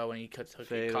 years ago when he caught the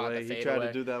Fadeaway. fadeaway. He tried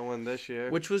to do that one this year.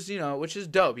 Which is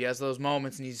dope. He has those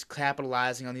moments and he's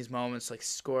capitalizing on these moments. Like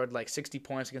scored like 60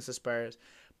 points against the Spurs,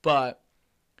 but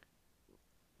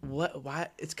why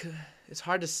it's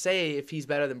hard to say if he's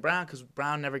better than Brown because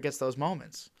Brown never gets those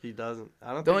moments. He doesn't.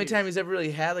 I don't. The only time he's ever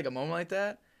really had like a moment like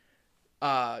that,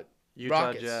 Utah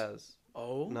Rockets. Jazz.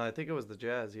 Oh, No, I think it was the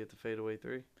Jazz. He hit the fadeaway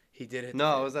three. he did it.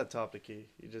 No, it was at top of the key.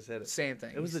 He just hit it. Same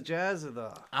thing. It was the Jazz or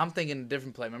the. I'm thinking a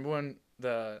different play. Remember when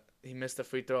he missed the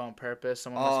free throw on purpose?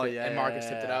 Someone Oh, missed it, yeah, and Marcus yeah,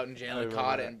 tipped it yeah. out, and I Jalen remember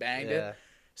caught it that. and banged Yeah. it.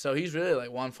 So he's really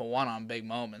like 1 for 1 on big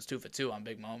moments, 2 for 2 on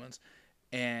big moments,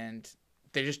 and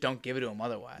they just don't give it to him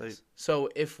otherwise. So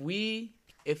if the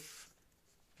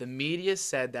media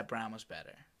said that Brown was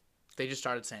better, they just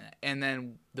started saying it, and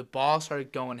then the ball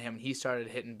started going to him, and he started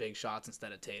hitting big shots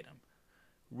instead of Tatum.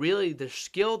 Really, the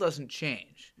skill doesn't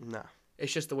change. No.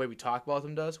 It's just the way we talk about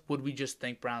them does. Would we just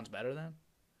think Brown's better then?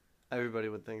 Everybody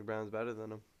would think Brown's better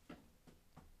than him.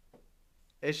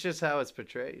 It's just how it's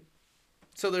portrayed.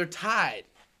 So they're tied.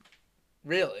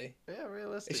 Really, Yeah,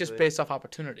 realistically. it's just based off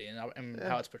opportunity and Yeah.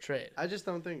 how it's portrayed. I just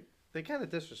don't think they kind of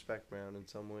disrespect Brown in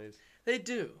some ways. They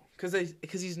do, because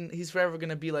he's forever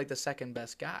gonna be like the second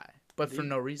best guy, but for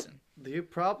no reason. The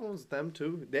problems, them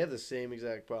too, they have the same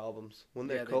exact problems. When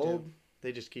they're Yeah, they cold, do.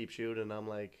 they just keep shooting. I'm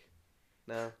like,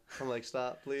 no. I'm like,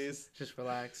 stop, please. Just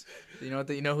relax. You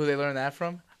know who they learned that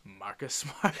from? Marcus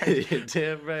Smart. You're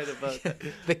damn right about that.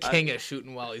 The king of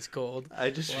shooting while he's cold.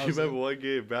 I just Loves remember one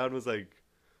game, Brown was like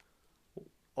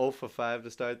 0 for 5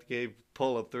 to start the game,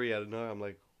 pull up 3 out of nowhere. I'm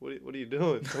like, what are you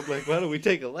doing? I'm like, why don't we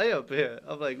take a layup here?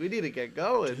 I'm like, we need to get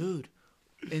going. Dude,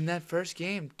 in that first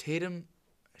game, Tatum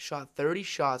shot 30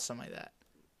 shots, something like that.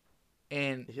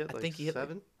 And He hit I like think he hit like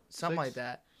 7? something 6? like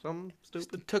that. Something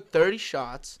stupid. Took 30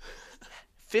 shots.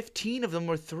 15 of them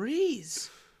were threes.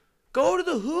 Go to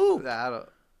the hoop. I don't.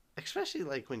 Especially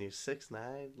like when you're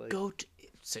 6'9", like Go to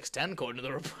 6'10", according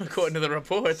to the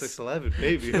reports. 6'11",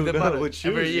 maybe. The Who knows? mother- With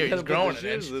shoes, every year you gotta he's put the growing an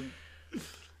shoes inch. in.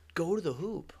 Go to the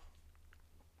hoop.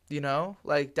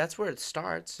 Like that's where it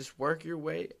starts. Just work your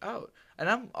way out.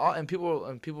 And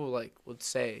people like would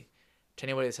say to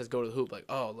anybody that says go to the hoop, like,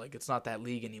 oh, like it's not that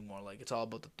league anymore. Like it's all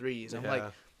about the threes. I'm like,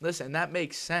 Yeah. listen, that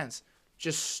makes sense.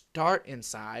 Just start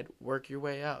inside, work your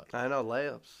way out. I know,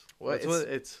 layups. Well,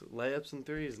 It's layups and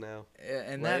threes now.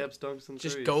 And Layups, dunks, and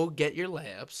just threes. go get your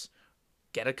layups,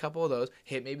 get a couple of those,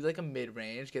 hit maybe like a mid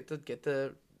range, get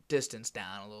the distance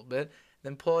down a little bit,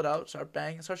 then pull it out, start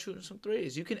banging, start shooting some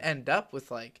threes. You can end up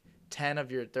with like 10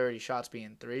 of your 30 shots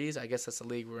being threes. I guess that's the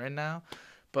league we're in now.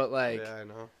 But like, Yeah, I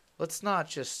know. let's not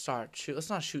just start shoot. Let's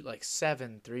not shoot like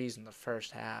 7 threes in the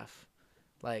first half.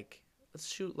 Like, let's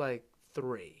shoot like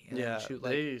 3. And Yeah, then shoot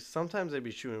like sometimes they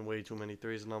be shooting way too many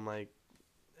threes, and I'm like,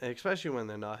 especially when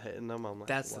they're not hitting them, I'm like,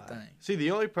 That's why? the thing. See,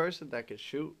 the only person that could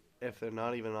shoot if they're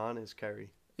not even on is Curry.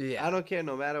 yeah. I don't care,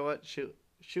 no matter what, shoot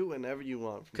whenever you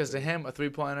want. Because to him, a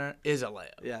 3-pointer is a layup.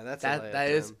 Yeah, that's That a layup that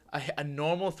to is him. a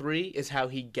normal 3 is how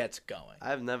he gets going.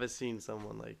 I've never seen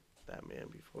someone like that man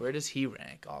before. Where does he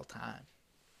rank all time?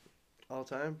 All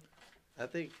time, I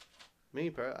think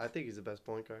I think he's the best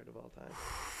point guard of all time.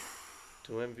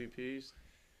 2 MVPs,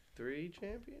 3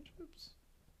 championships.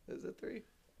 Is it 3?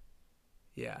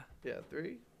 Yeah. Yeah,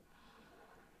 3.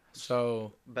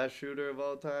 So Best shooter of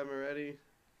all time already,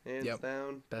 hands Yep.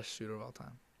 down. best shooter of all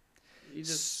time. He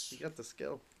got the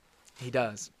skill. He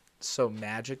does. So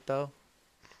Magic though.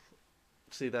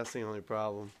 See, that's the only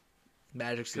problem.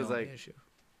 Magic's the 'Cause, only like, issue.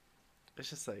 It's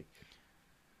just like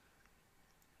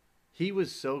he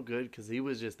was so good because he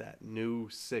was just that new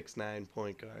 6'9"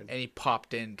 point guard. And he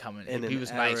popped in coming. in He an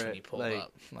was nice era, when he pulled like-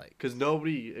 up. Like Because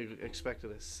nobody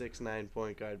expected a 6'9"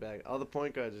 point guard back. All the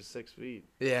point guards are 6 feet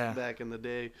yeah. back in the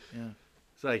day. Yeah.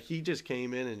 So like he just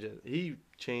came in and he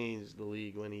changed the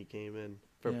league when he came in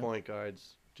for Yeah. point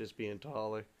guards just being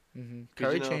taller. Mm-hmm. 'Cause,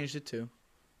 Curry you know- changed it too.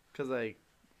 Because like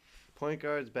point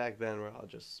guards back then were all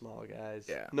just small guys.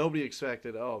 Yeah. Nobody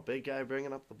expected big guy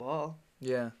bringing up the ball.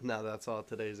 Yeah. Now that's all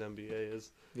today's NBA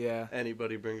is. Yeah.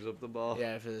 Anybody brings up the ball.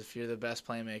 Yeah, if you're the best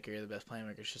playmaker, you're the best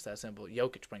playmaker. It's just that simple.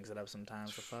 Jokic brings it up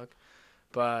sometimes, the fuck.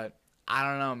 But I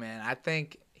don't know, man. I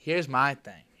think here's my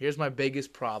thing. Here's my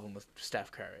biggest problem with Steph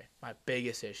Curry. My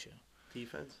biggest issue.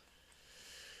 Defense.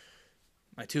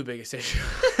 My 2 biggest issues.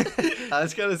 I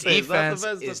was gonna say Defense he's not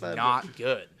the best is defender. not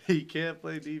good. He can't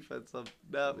play defense. No,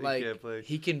 he Like can't play.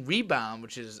 he can rebound,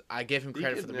 which is I give him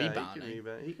credit for the He rebounding. can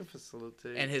rebound. He can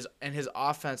facilitate. And his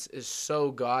offense is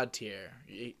so god tier.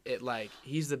 It like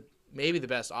he's maybe the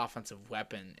best offensive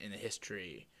weapon in the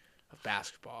history of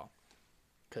basketball.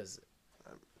 Cause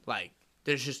like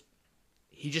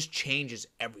he just changes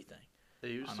everything. It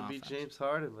used on to be offense. James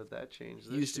Harden, but that changed.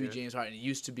 It used to be James Harden. It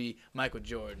used to be Michael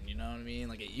Jordan. You know what I mean?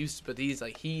 Like it used to, but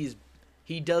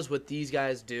he does what these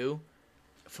guys do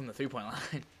from the 3-point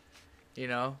line. You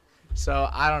know, so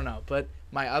I don't know. But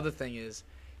my other thing is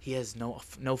he has no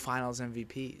Finals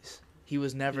MVPs. He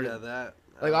was never that.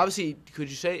 like obviously. Could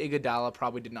you say Iguodala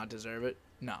probably did not deserve it?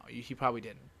 No, he probably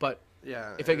didn't. But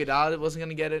Yeah. if Iguodala wasn't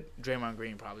gonna get it, Draymond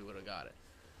Green probably would have got it.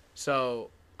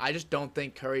 So I just don't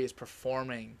think Curry is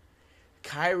performing.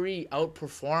 Kyrie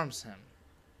outperforms him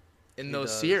in He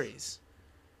those does. series.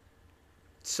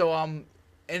 So in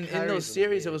those Kyrie's a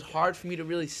series, it big was hard for me to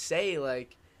really say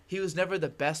like he was never the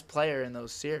best player in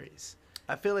those series.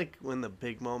 I feel like when the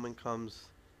big moment comes,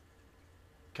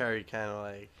 Curry kind of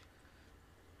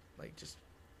Like just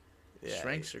yeah,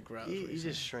 shrinks or grows. He what you're just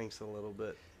saying. shrinks a little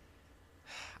bit.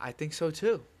 I think so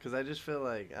too. Because I just feel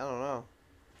like I don't know.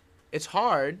 It's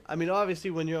hard. I mean,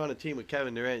 obviously, when you're on a team with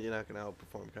Kevin Durant, you're not gonna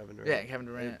outperform Kevin Durant. Yeah, Kevin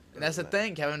Durant. It And that's the doesn't matter.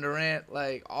 thing. Kevin Durant,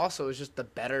 like, also is just the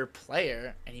better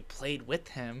player, and he played with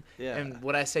him. Yeah. And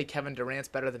would I say Kevin Durant's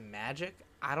better than Magic?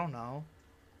 I don't know.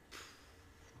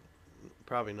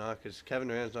 Probably not, because Kevin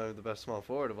Durant's not even the best small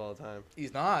forward of all time.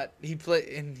 He's not. He's not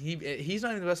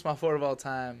even the best small forward of all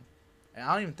time. And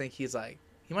I don't even think he's like.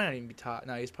 He might not even be top.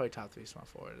 No, he's probably top 3 small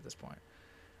forward at this point.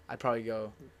 I'd probably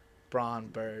go Braun,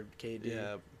 Bird, KD.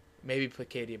 Yeah, Maybe put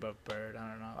KD above Bird. I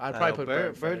don't know. I'd I probably know, put Bird.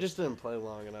 Bird. Bird first. just didn't play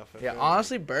long enough. I Yeah, feel.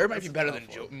 honestly, Bird might That's be a better tough than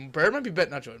one. Jordan. Bird might be better.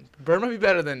 Not Jordan. Bird might be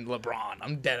better than LeBron.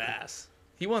 I'm dead ass.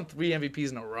 He won 3 MVPs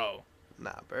in a row.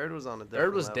 Nah, Bird was on a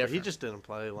different was level. He different. just didn't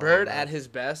play long Bird enough. at his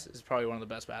best is probably one of the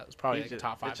best. It's probably He like a just-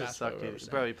 top 5 it just basketball. sucked. I've ever seen.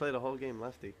 Bro, he played a whole game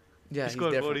lefty. Yeah, he he's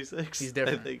scored different. 46. He's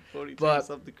different. I think 42 But- or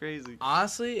something crazy.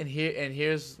 Honestly,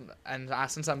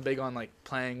 since I'm big on like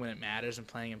playing when it matters and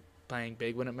playing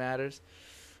big when it matters,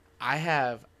 I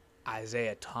have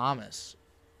Isaiah Thomas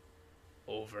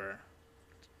over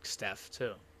Steph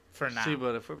too for now. See,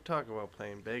 but if we're talking about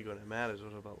playing big when it matters,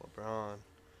 what about LeBron?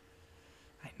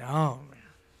 I know, man.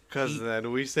 Because He-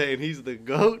 then we saying he's the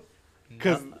GOAT?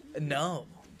 'Cause- No.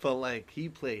 But, like, he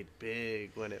played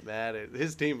big when it mattered.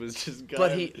 His team was just But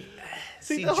garbage. he,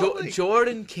 See, see, the whole thing-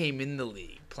 Jordan came in the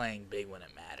league playing big when it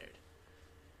mattered,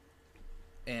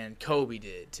 and Kobe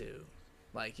did too.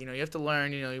 Like, you have to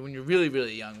learn. When you're really,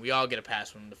 really young, we all get a pass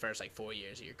from the first 4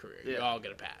 years of your career. You Yeah. all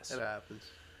get a pass. It happens.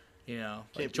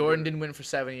 Like be Jordan better. didn't win for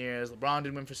 7 years. LeBron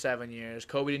didn't win for 7 years.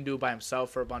 Kobe didn't do it by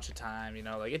himself for a bunch of time.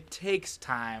 Like it takes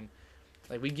time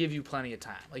Like, we give you plenty of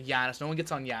time. Like, Giannis, no one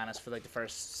gets on Giannis for, like, the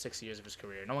first 6 years of his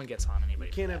career. No one gets on anybody.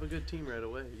 You can't have a good team right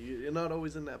away. You're not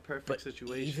always in that perfect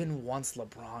situation. Even once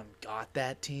LeBron got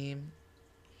that team,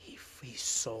 he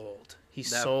sold. He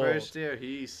that sold. first year,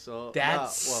 he sold. That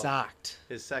sucked.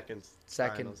 His second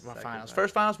finals.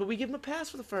 First finals, but we give him a pass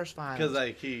for the first finals. Because,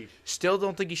 like, he... Still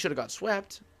don't think he should have got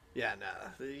swept. Yeah,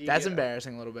 nah. That's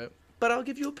embarrassing a little bit. But I'll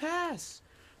give you a pass.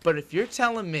 But if you're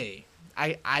telling me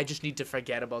I just need to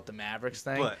forget about the Mavericks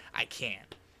thing, I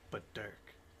can't. But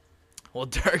Dirk. Well,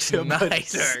 Dirk's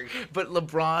nice. Dirk. But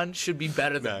LeBron should be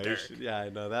better than Dirk. Yeah, I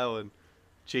know. That one.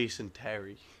 Jason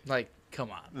Terry. Like, come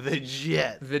on. The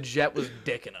Jet. The Jet was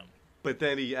dicking him. But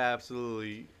then he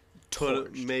absolutely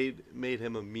made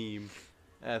him a meme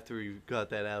after he got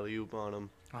that alley-oop on him.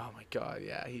 Oh, my God.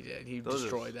 Yeah, he did. He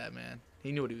destroyed that, man.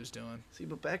 He knew what he was doing. See,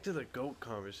 but back to the GOAT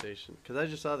conversation. Because I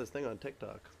just saw this thing on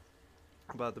TikTok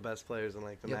about the best players in,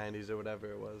 like, the 90s or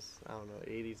whatever it was. I don't know,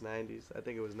 80s, 90s. I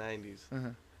think it was 90s. Uh-huh.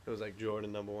 It was, like,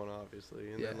 Jordan #1,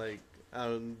 obviously. And then, like,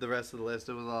 the rest of the list,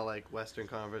 it was all, like, Western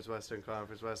Conference,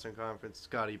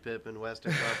 Scottie Pippen,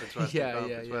 Western Conference,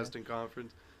 Western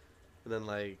Conference. And then,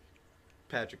 like,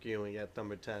 Patrick Ewing at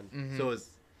number 10. Mm-hmm. So it's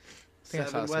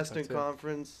 7 Western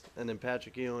Conference, and then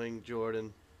Patrick Ewing,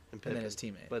 Jordan, and Pippen. And then his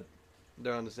teammate. But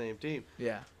they're on the same team.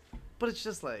 Yeah. But it's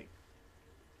just, like,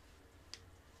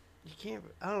 you can't,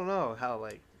 I don't know how,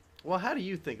 like, well, how do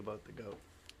you think about the GOAT?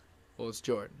 Well, it's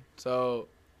Jordan. So,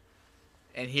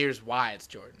 and here's why it's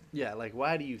Jordan. Yeah, like,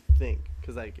 why do you think?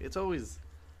 Because, like, it's always,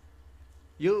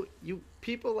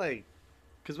 people, like,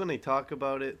 because when they talk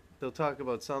about it, they'll talk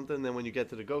about something, then when you get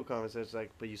to the GOAT conversation, it's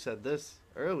like, but you said this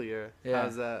earlier. Yeah. How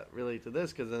does that relate to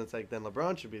this? Because then it's like, then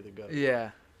LeBron should be the GOAT. Yeah.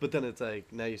 But then it's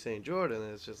like, now you're saying Jordan,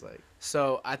 and it's just like.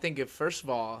 So I think first of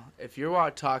all, if you're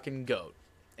out talking GOAT,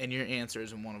 and your answer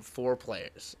is one of 4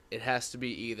 players, it has to be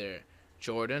either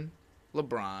Jordan,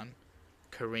 LeBron,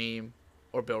 Kareem,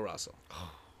 or Bill Russell.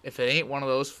 If it ain't one of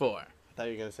those 4. I thought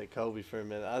you were going to say Kobe for a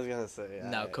minute. I was going to say...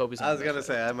 No, Kobe's not. I was going to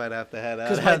say I might have to head out.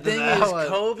 Because my thing is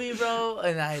Kobe, bro,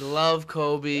 and I love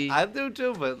Kobe. I do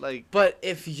too, but like... But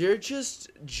if you're just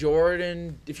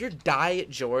Jordan, if you're diet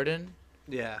Jordan...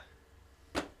 Yeah.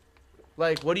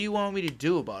 Like, what do you want me to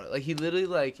do about it? Like, he literally,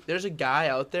 like... There's a guy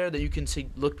out there that you can see,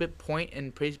 look at point,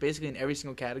 and basically in every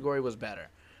single category was better.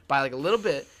 By, like, a little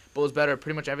bit, but was better at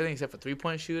pretty much everything except for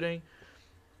three-point shooting.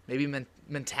 Maybe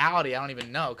mentality, I don't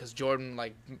even know, because Jordan,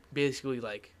 like, basically,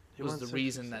 like, was the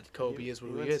reason that Kobe is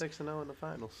what he is. He went 6-0 in the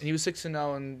finals. And he was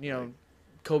 6-0, and, you know,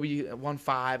 Kobe won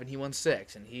 5, and he won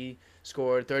 6, and he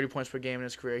scored 30 points per game in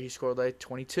his career. He scored, like,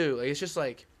 22. Like, it's just,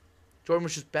 like, Jordan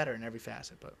was just better in every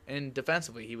facet. And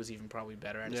defensively, he was even probably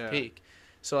better at his peak.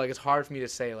 So, like, it's hard for me to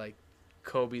say, like,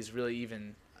 Kobe's really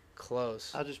even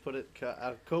close. I'll just put it,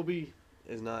 Kobe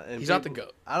is not. He's not the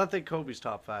GOAT. I don't think Kobe's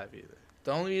top 5 either.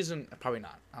 The only reason, probably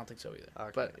not. I don't think so either.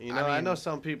 Okay. But you know, I know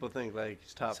some people think like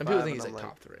he's top 5. Some people think he's like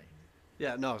top 3.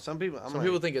 Yeah, no, some people. Some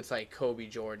people think it's like Kobe,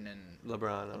 Jordan, and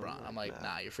LeBron. I'm like,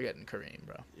 nah, you're forgetting Kareem,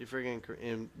 bro. You're forgetting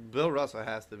Kareem. Bill Russell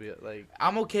has to be like.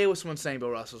 I'm okay with someone saying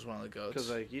Bill Russell's one of the GOATs. Because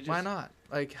like you just. Why not?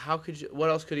 Like, how could you? What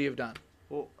else could he have done?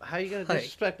 Well, how you gonna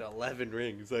disrespect 11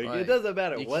 rings? Like it doesn't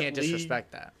matter what. You can't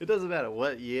disrespect that. It doesn't matter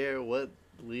what year, what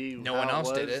league. No one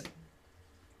else did it.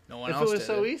 No one else did did it. If it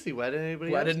was so easy, why didn't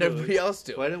anybody? Why didn't everybody else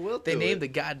do it? Why didn't Wilt do it? They named the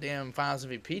goddamn Finals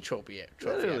MVP trophy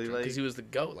because he was the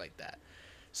GOAT like that.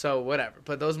 So whatever.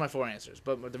 But those are my 4 answers.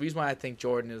 But the reason why I think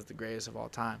Jordan is the greatest of all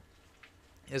time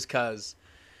is because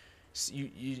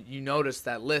you noticed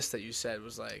that list that you said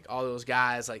was like all those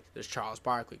guys, like there's Charles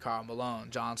Barkley, Karl Malone,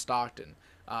 John Stockton,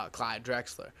 Clyde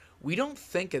Drexler. We don't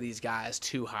think of these guys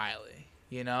too highly,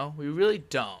 you know? We really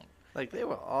don't. Like, they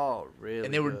were all really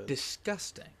and they were good.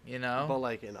 Disgusting, you know? But,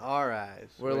 like, in our eyes,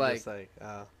 we're just like,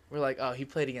 we're like, oh, he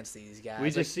played against these guys. We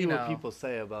just see what people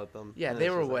say about them. Yeah, they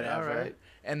were whatever. Like, right.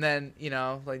 And then, you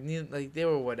know, like they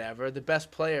were whatever. The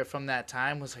best player from that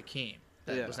time was Hakeem.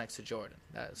 That was next to Jordan.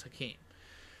 That was Hakeem.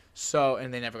 So,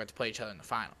 and they never got to play each other in the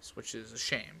finals, which is a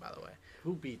shame, by the way.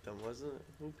 Who beat them, wasn't it?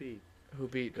 Who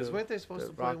beat? Because weren't they supposed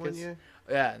to play one year?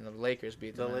 Yeah, and the Lakers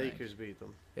beat them. The Lakers beat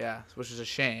them. Yeah, which is a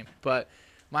shame. But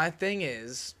my thing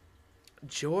is,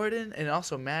 Jordan, and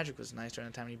also Magic was nice during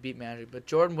the time he beat Magic, but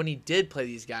Jordan, when he did play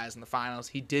these guys in the finals,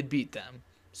 he did beat them.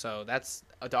 So that's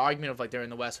the argument of like they're in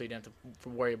the West, so you didn't have to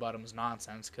worry about him is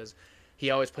nonsense because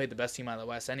he always played the best team out of the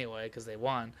West anyway because they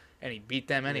won, and he beat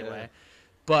them anyway. Yeah.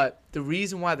 But the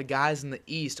reason why the guys in the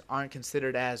East aren't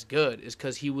considered as good is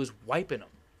because he was wiping them.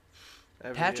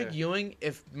 Patrick Ewing,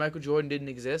 if Michael Jordan didn't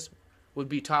exist, would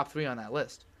be top 3 on that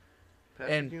list.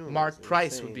 And Mark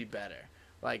Price would be better.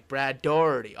 Like Brad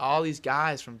Daugherty, all these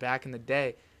guys from back in the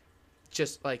day,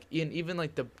 just like even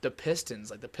like the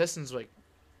Pistons. Like the Pistons, like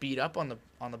beat up on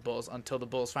the Bulls until the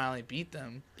Bulls finally beat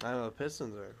them. I know the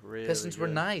Pistons are really Pistons were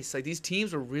good. nice. Like, these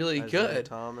teams were really Isaiah good.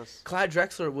 Thomas. Clyde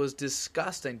Drexler was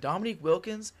disgusting. Dominique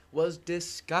Wilkins was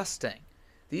disgusting.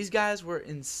 These guys were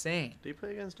insane. Did he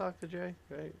play against Dr. J?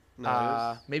 Right? No, it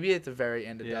was, Maybe at the very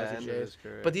end of yeah, Dr. end of J's. his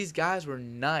career. But these guys were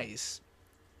nice.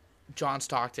 John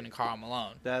Stockton and Karl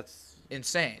Malone. That's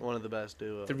Insane. one of the best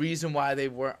duos. The reason why they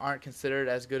aren't considered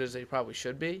as good as they probably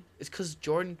should be is because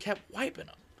Jordan kept wiping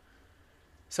them.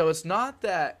 So it's not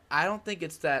that I don't think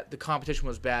it's that the competition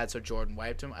was bad, so Jordan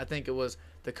wiped him. I think it was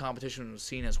the competition was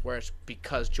seen as worse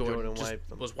because Jordan just wiped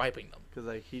them. was wiping them. Because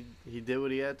like he did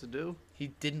what he had to do. He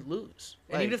didn't lose,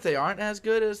 and Like- even if they aren't as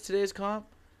good as today's comp,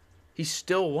 he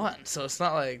still won. So it's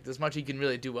not like there's much he can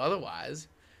really do otherwise.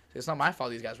 It's not my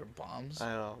fault these guys were bums,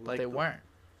 I know. but Like they weren't.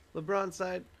 LeBron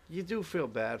side, you do feel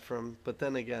bad for him, but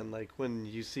then again, like when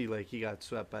you see like he got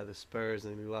swept by the Spurs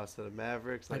and he lost to the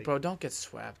Mavericks, Like, like bro, don't get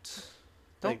swept.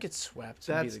 Don't like, get swept.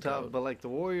 and be that's the tough. GOAT. But like the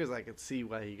Warriors, I could see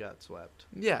why he got swept.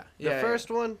 Yeah, The yeah. first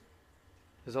one,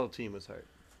 his whole team was hurt.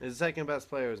 His second best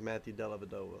player was Matthew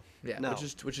Dellavedova. yeah, No, which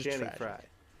is Channing tragic. Frye.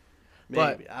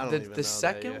 But Maybe. I don't the even know the that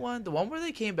second year. one, the one where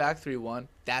they came back 3-1,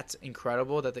 that's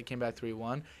incredible that they came back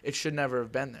 3-1. It should never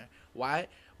have been there. Why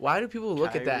do people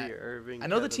look at that? Kyrie Irving, I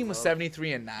know the Kevin team was Love.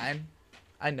 73-9.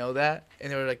 I know that,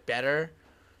 and they were like better.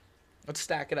 Let's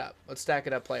stack it up. Let's stack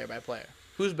it up player by player.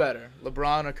 Who's better,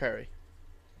 LeBron or Curry?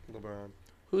 LeBron,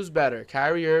 Who's better,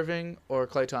 Kyrie Irving or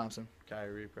Klay Thompson?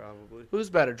 Kyrie probably, Who's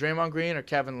better, Draymond Green or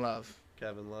Kevin Love?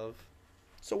 Kevin Love.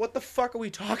 So what the fuck are we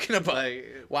talking about?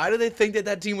 Like, Why do they think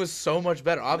that team was so much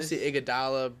better? Obviously,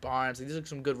 Iguodala, Barnes, these are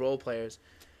some good role players,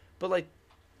 but like,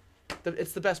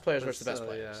 it's the best players versus the best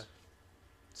players. Yeah.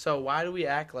 So why do we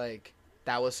act like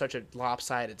that was such a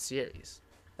lopsided series?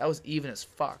 That was even as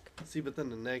fuck. See, but then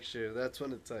the next year, that's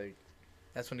when it's like,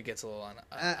 That's when it gets a little out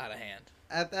of hand.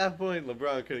 at that point,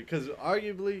 LeBron could, because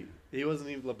arguably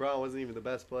LeBron wasn't even the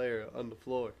best player on the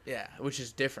floor. Yeah, which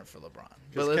is different for LeBron.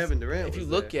 Because let's- Kevin Durant if you was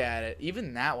look there. at it,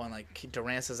 even that one, like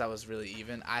Durant says that was really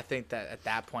even. I think that at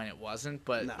that point it wasn't.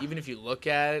 But Nah. even if you look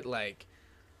at it, like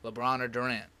LeBron or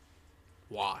Durant,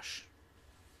 wash.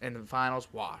 In the finals,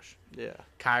 wash. Yeah.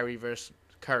 Kyrie versus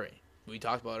Curry. We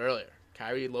talked about it earlier.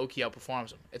 Kyrie low-key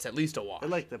outperforms him. It's at least a wash. It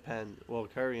like depends. Well,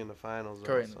 Curry in the finals.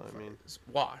 Curry. Also, I mean,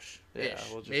 wash. Yeah,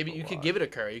 we'll just Maybe go you could wash. give it a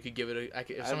Curry. You could give it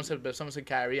a. If someone said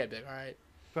Kyrie, I'd be like, all right,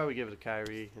 probably give it to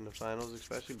Kyrie in the finals,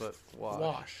 especially. But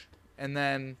wash. And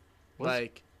then Was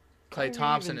like Kyrie Klay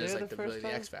Thompson even is there like the the really first the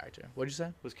time? X factor. What'd you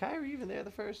say? Was Kyrie even there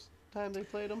the first time they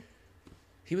played him?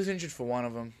 He was injured for one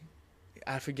of them.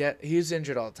 I forget. He was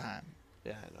injured all the time.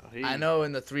 Yeah, I know. I know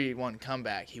in the 3-1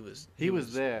 comeback he was. He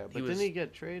was there, but he was didn't he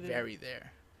get traded? very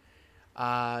there.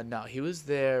 No, he was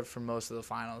there for most of the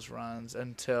finals runs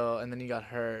and then he got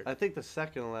hurt. I think the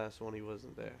second to last one he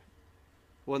wasn't there.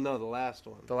 Well, no, the last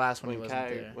one. The last one he wasn't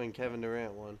Kyrie, there. when Kevin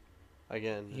Durant won,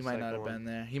 again. He the might not second have one. been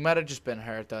there. He might have just been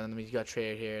hurt though. And then he got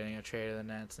traded here, and he got traded to the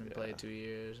Nets, and Yeah. played 2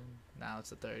 years, and now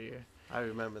it's the third year. I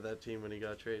remember that team when he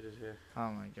got traded here. Oh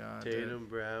my god. dude. Tatum,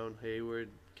 Brown, Hayward,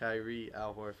 Kyrie,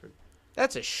 Al Horford.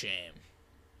 That's a shame.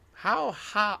 How?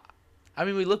 I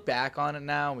mean, we look back on it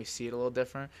now and we see it a little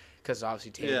different because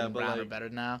obviously Tatum Yeah, and but, Brown are like, better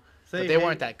now, Say but they Hay-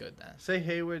 weren't that good then. Say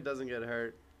Hayward doesn't get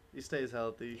hurt. He stays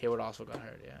healthy. Hayward also got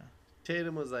hurt. Yeah.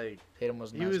 Tatum was like Tatum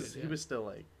was nice. he was yeah. he was still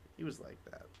like he was like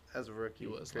that as a rookie. He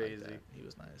was crazy. like that. He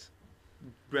was nice.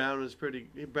 Brown was pretty.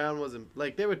 Brown wasn't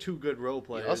like they were two good role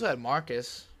players. You also had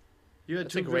Marcus. you had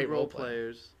that's a two great good role role player.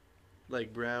 players,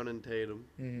 like Brown and Tatum,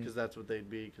 Mhm. because that's what they'd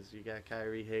be. Because you got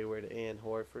Kyrie, Hayward, and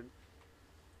Horford.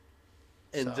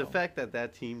 And the So- fact that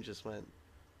that team just went,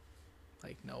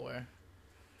 Like nowhere.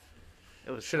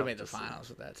 it was Should have tough made the to see. finals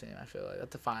with that team. I feel like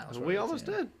at the finals. We almost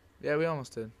did. Yeah, we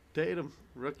almost did. Tatum,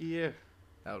 rookie year.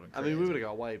 That would have been I crazy. mean, we would have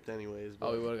got wiped anyways. But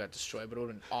Oh, we would have got destroyed, but it would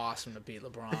have been awesome to beat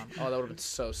LeBron. Oh, that would have been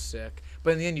so sick.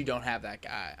 But in the end, you don't have that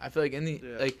guy. I feel like Yeah,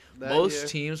 that most year-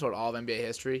 teams throughout all of NBA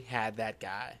history had that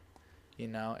guy, you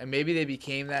know, and maybe they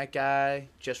became that guy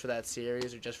just for that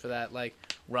series or just for that like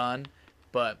run,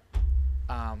 but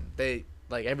they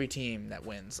like every team that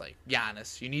wins like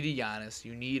Giannis. You need a Giannis.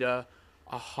 You need a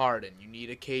Harden. You need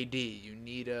a KD. You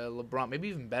need a LeBron. Maybe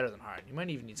even better than Harden. You might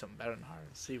even need something better than Harden.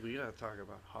 See, we gotta talk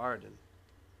about Harden.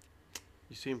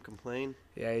 You see him complain?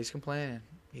 Yeah, he's complaining.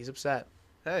 He's upset.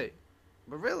 Hey,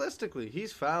 but realistically,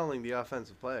 he's fouling the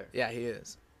offensive player. Yeah, he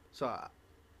is. So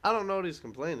I don't know what he's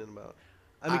complaining about.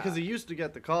 I mean, because he used to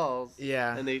get the calls.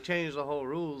 Yeah. And they changed the whole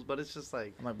rules, but it's just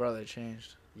like My brother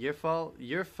changed. your fault.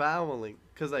 You're fouling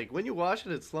because like when you watch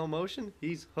it in slow motion,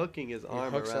 he's hooking his He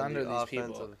arm hooks around under the these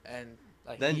offensive. people, and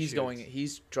like Then he's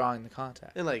shoots. drawing the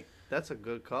contact. And like that's a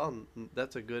good call.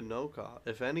 That's a good no call.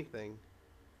 If anything,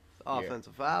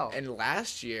 offensive foul. And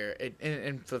last year,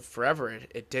 and for forever,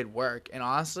 it did work. And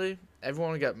honestly,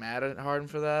 everyone got mad at Harden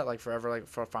for that, like forever, like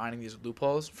for finding these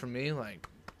loopholes. For me, like,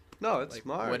 no, it's like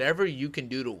smart. whatever you can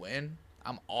do to win,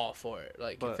 I'm all for it.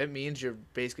 Like, But- if it means you're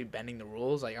basically bending the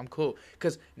rules, like, I'm cool.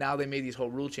 Because now they made these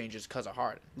whole rule changes because of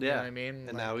Harden. You know what I mean? And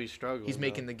Like, now he's struggling. he's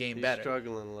making the game he's better.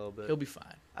 struggling a little bit. He'll be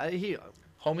fine.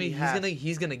 Homie, He has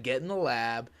he's gonna get in the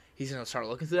lab. He's gonna start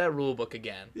looking through that rule book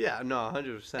again. Yeah, no,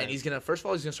 100%. And he's gonna first of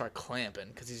all he's gonna start clamping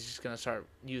because he's just gonna start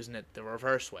using it the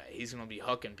reverse way. He's gonna be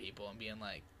hooking people and being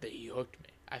like, "He hooked me."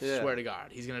 I swear to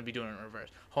God, he's gonna be doing it in reverse.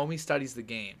 Homie studies the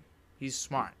game. He's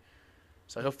smart,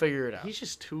 so he'll figure it out. He's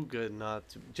just too good not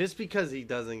to. Just because he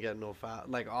doesn't get no foul,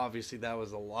 like obviously that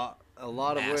was a lot of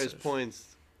where his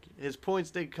Massive. points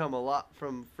did come a lot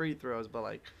from free throws, but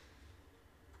like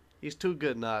he's too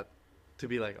good not to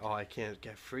be like, oh, I can't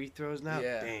get free throws now.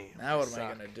 Yeah. Damn. Now what am suck.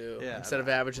 I gonna do? Yeah, Instead of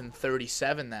averaging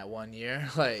 37 that one year,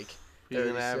 like He's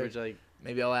gonna 36, average like.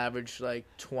 maybe I'll average like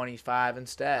 25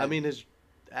 instead. I mean, his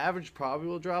average probably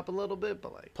will drop a little bit,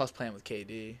 but like, plus playing with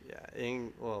KD. yeah,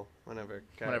 whenever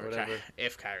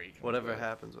If Kyrie. comes whatever back.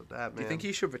 happens with that, man. Do you think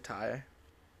he should retire?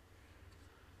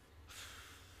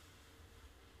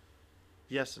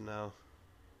 Yes and no.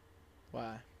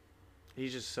 Why?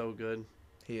 He's just so good.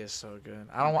 He is so good.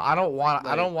 I don't want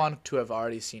Like- to have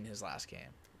already seen his last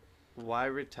game. Why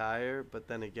retire? But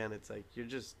then again, it's like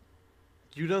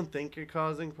you don't think you're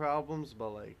causing problems, but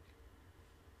like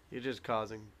you're just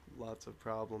causing lots of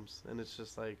problems, and it's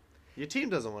just like your team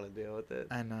doesn't want to deal with it.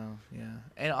 I know, yeah.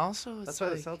 And also it's That's why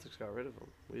like, the Celtics got rid of him.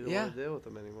 We don't Yeah. want to deal with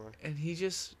him anymore. and he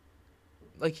just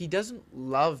like he doesn't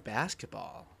love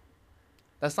basketball.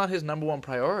 That's not his number one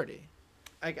priority.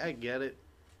 I get it.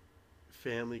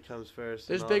 Family comes first.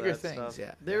 There's and all bigger that things, stuff.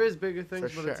 yeah. There is bigger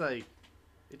things, For but it's sure. like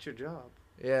it's your job.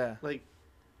 Yeah. Like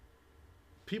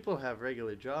people have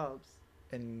regular jobs,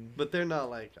 And but they're not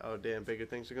like, oh damn, bigger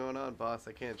things are going on, boss.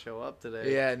 I can't show up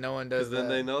today. yeah, no one does Because then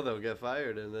that. they know they'll get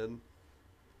fired, and then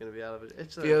gonna be out of it.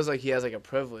 It's Feels like he has like a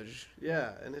privilege.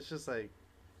 yeah, and it's just like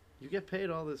you get paid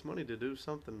all this money to do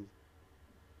something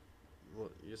what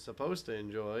you're supposed to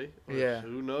enjoy. Which Yeah.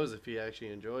 Who knows if he actually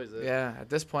enjoys it? Yeah, at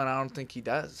this point I don't think he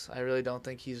does. I really don't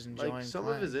think he's enjoying Like some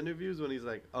playing. of his interviews when he's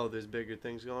like, "Oh, there's bigger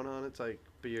things going on." It's like,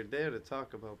 but you're there to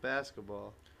talk about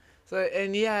basketball. So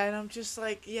and yeah, and I'm just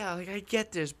like, yeah, like I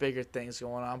get there's bigger things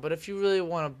going on, but if you really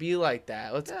want to be like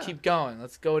that, let's Yeah. keep going.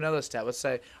 Let's go another step. Let's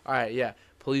say, all right, yeah,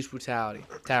 police brutality,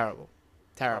 terrible,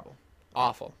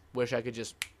 awful. Wish I could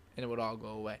just and it would all go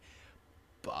away,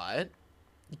 but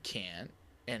you can't.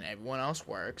 And everyone else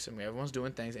works, and everyone's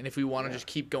doing things. And if we want to Yeah. just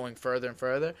keep going further and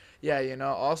further, yeah, you know.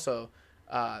 Also,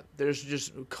 there's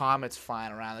just comets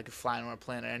flying around, like flying on our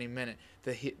planet any minute.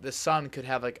 The sun could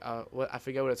have like I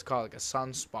forget what it's called, like a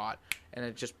sunspot, and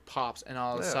it just pops, and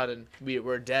all of a Yeah. sudden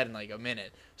we're dead in like a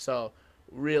minute. So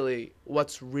really,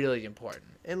 what's really important?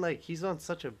 And like he's on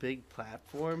such a big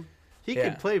platform, he Yeah.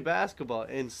 can play basketball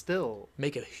and still.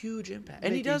 Make a huge impact,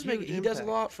 and he Make a does huge he does a impact.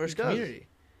 lot for his He does. community,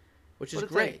 which is But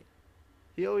it's great. like,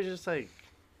 he always just like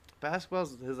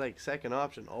basketball's his like second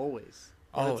option always.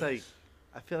 And Always. it's like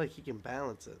I feel like he can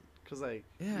balance it because like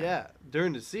Yeah.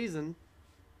 during the season,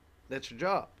 that's your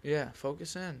job. Yeah,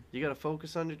 focus in. You gotta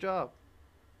focus on your job,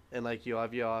 and like you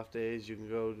have your off days. You can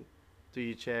go do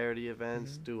your charity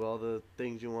events, Mhm. do all the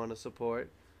things you want to support.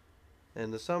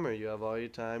 In the summer, you have all your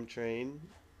time train,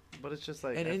 but it's just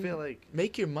like And I in- feel like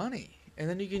Make your money, and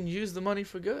then you can use the money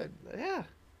for good. yeah,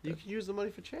 you can use the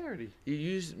money for charity.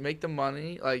 Make the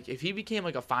money. Like if he became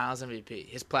like a Finals MVP,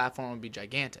 his platform would be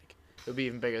gigantic. It would be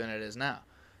even bigger than it is now,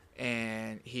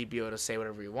 and he'd be able to say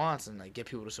whatever he wants and like get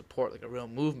people to support like a real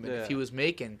movement. Yeah.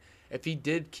 If he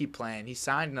did keep playing, he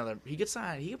could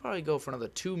sign. He could probably go for another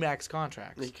 2 max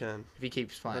contracts He can, if he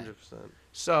keeps playing. 100%.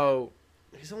 So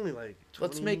He's only like 20,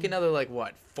 let's make another like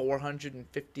what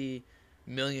 $450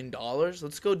 million.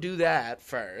 Let's go do that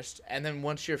first, and then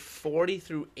once you're 40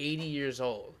 through 80 years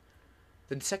old,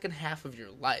 the second half of your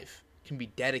life can be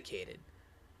dedicated.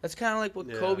 That's kind of like what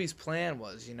Yeah. Kobe's plan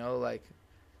was, you know. Like,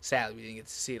 sadly we didn't get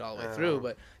to see it all the way I through, know.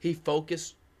 but he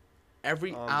focused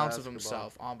every On ounce of basketball.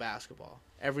 himself on basketball,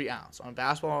 every ounce on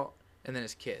basketball, and then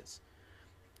his kids,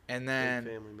 and big then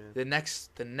family man.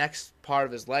 the next part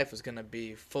of his life was gonna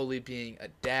be fully being a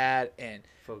dad and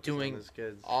Focus doing on his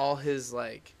kids. all his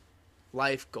like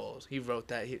life goals. He wrote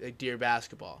that like Dear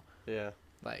Basketball. Yeah.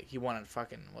 Like he won a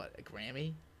fucking what, a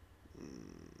Grammy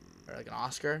Mm, or like an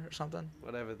Oscar or something.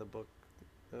 whatever the book.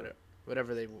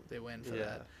 Whatever they win for Yeah.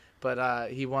 that.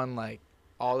 But he won like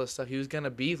all this stuff. He was gonna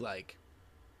be like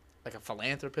a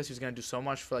philanthropist. He was gonna do so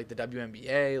much for like the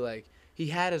WNBA. Like he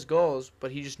had his goals,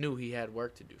 but he just knew he had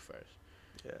work to do first.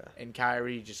 Yeah. And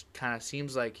Kyrie just kind of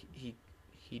seems like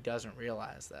he doesn't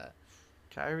realize that.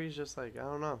 Kyrie's just like, I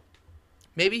don't know.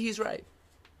 Maybe he's right.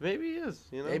 Maybe he is,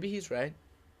 you know? Maybe he's right.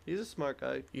 He's a smart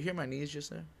guy. You hear my knees just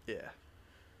there? Yeah.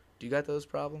 Do you got those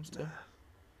problems too? Nah.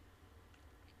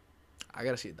 I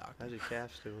gotta see a doctor. How's your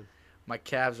calves doing? My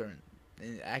calves are.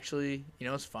 Actually, you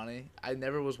know what's funny? I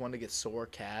never was one to get sore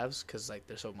calves because like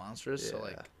they're so monstrous. So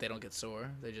like Yeah. they don't get sore.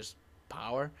 They just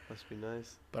power. Must be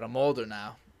nice. But I'm older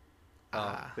now.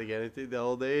 They get anything? The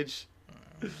old age?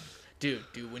 Dude,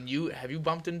 when have you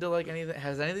bumped into like anything?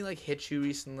 Has anything like hit you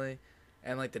recently?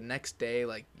 And like the next day,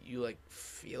 like you like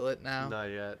feel it now? Not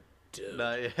yet. Dude,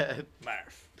 Not yet.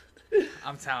 Murph.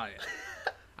 I'm telling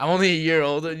you. I'm only a year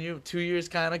older than you, 2 years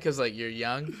kind of, because like you're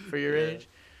young for your Yeah. age.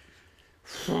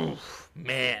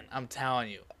 Man, I'm telling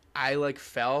you, I like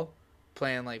fell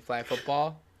playing like flag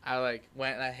football. I like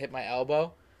went and I hit my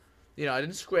elbow. You know, I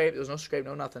didn't scrape. There was no scrape,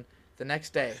 no nothing. The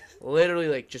next day, literally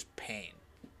like just pain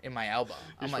in my elbow.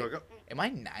 I'm You like, smoke up? am I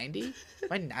 90? Am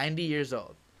I 90 years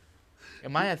old?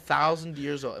 Am I 1,000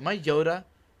 years old? Am I Yoda?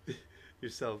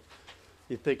 Yourself.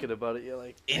 You're thinking about it. You're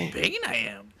like, In pain I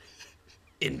am.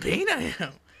 In pain I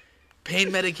am.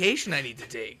 Pain medication I need to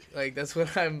take. Like that's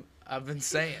what I've been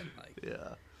saying. Like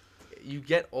yeah. you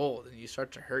get old and you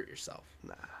start to hurt yourself.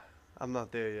 Nah. I'm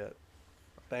not there yet.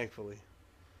 Thankfully.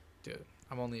 Dude,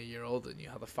 I'm only a year older than you.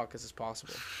 How the fuck is this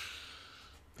possible?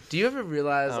 Do you ever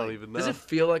realize I don't like, even does know. it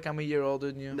feel like I'm a year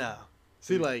older than you? No.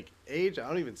 See, like, age, I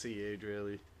don't even see age,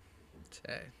 really.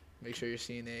 Hey, make sure you're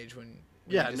seeing age when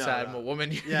Yeah, you no, decide no. I'm a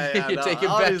woman. Yeah, you no, take it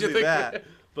back to obviously the that. crib.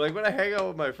 But, like, when I hang out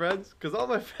with my friends, because all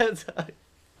my friends,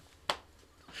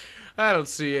 I don't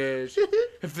see age.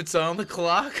 If it's on the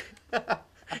clock,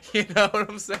 you know what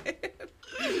I'm saying?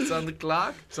 It's on the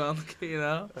clock. It's on the, you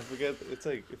know? I forget, it's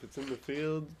like, if it's in the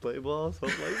field, play ball,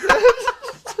 something like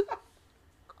that.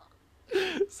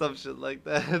 Some shit like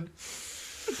that.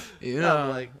 You No, know. but,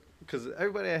 like, because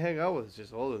everybody I hang out with is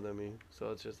just older than me.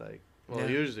 So it's just like, well, Yeah.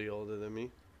 usually older than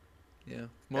me. Yeah.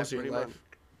 Most of your pretty life. much.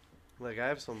 Like, I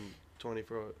have some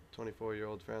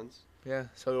 24-year-old friends. Yeah,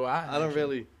 so do I. I don't actually.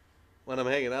 really, when I'm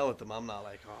hanging out with them, I'm not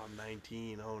like, oh, I'm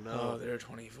 19, oh no. Oh, they're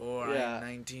 24. Yeah. I'm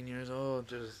 19 years old.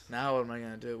 Just Now what am I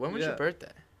going to do? When was your Yeah.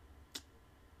 birthday?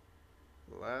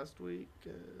 last week.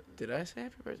 Did I say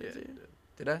happy birthday Yeah, to you you? did.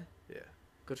 Did I? Yeah.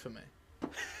 Good for me.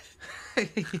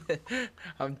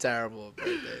 I'm terrible at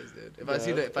birthdays, dude. If I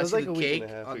see No, the it was like a the week cake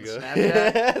and a half on ago. Snapchat,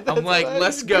 Yeah, I'm that's like, what I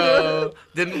let's was go.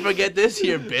 Didn't forget this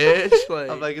here, bitch. Like,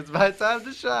 I'm like, it's my time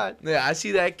to shine. yeah, I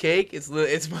see that cake. It's my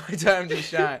time to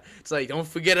shine. It's like, don't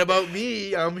forget about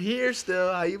me. I'm here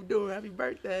still. How you doing? Happy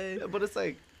birthday. Yeah, but it's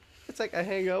like I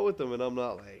hang out with them and I'm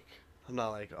not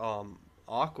like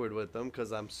awkward with them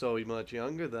because I'm so much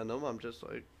younger than them. I'm just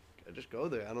like, I just go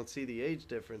there. I don't see the age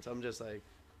difference. I'm just like,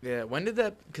 Yeah, when did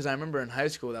that? Because I remember in high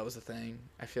school that was the thing.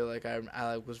 I feel like I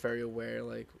like, was very aware,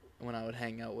 like when I would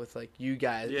hang out with like you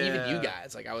guys, even you Yeah.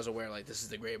 guys. Like I was aware, like this is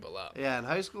the grade below. yeah. In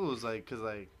high school it was like, cause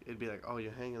like it'd be like, oh,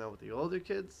 you're hanging out with the older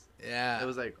kids. Yeah, It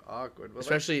was like awkward. But, like,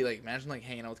 especially like imagine like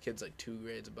hanging out with kids like 2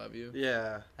 grades above you.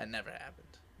 yeah, That never happened.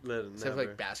 Except never. for,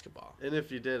 like basketball. And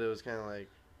if you did, it was kind of like,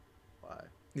 why?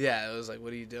 Yeah, it was like,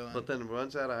 what are you doing? But then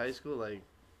once out of high school, like,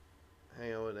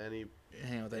 hang out with any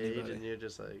hanging with age, anybody. and you're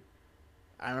just like,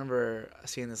 I remember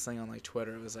seeing this thing on like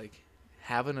Twitter. It was like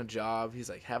having a job. He's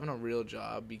like having a real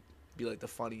job be like the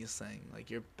funniest thing. Like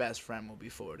your best friend will be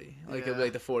 40. Like it'll be Yeah.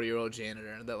 like the 40-year-old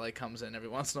janitor that like comes in every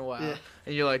once in a while, Yeah.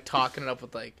 and you're like talking it up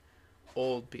with like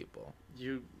old people.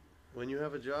 when you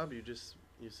have a job, you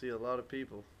see a lot of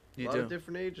people, You a lot do. of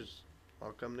different ages,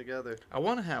 all come together. I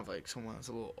want to have like someone that's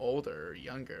a little older or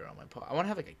younger on my pod. I want to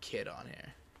have like a kid on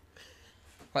here,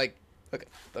 like a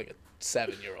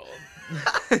 7-year-old.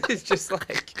 It's just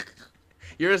like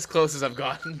you're as close as I've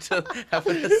gotten to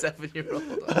having a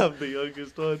 7-year-old. I'm the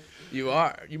youngest one. You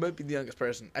are. You might be the youngest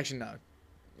person. Actually,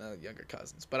 no, younger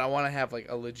cousins. But I want to have like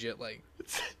a legit like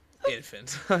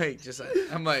infant. Like just like,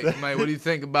 I'm like, what do you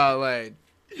think about like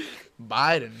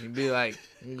Biden? He'd be like,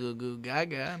 goo goo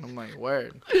gaga, and I'm like,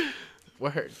 word.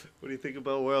 What do you think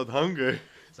about world hunger?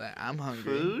 It's like, I'm hungry.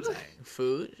 Food? It's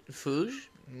like, food.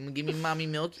 Give me mommy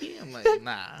milky. I'm like,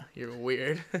 nah, you're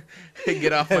weird.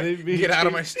 Get off I didn't mean get out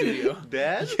of to. my studio.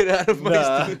 Dad? Get out of my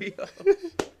Nah. studio.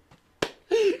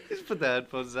 Just put the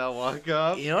headphones down, walk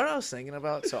off. You know what I was thinking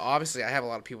about? So obviously I have a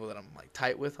lot of people that I'm like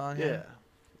tight with on Yeah. here.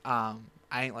 I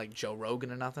ain't like Joe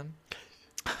Rogan or nothing.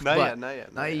 Not But- yet, not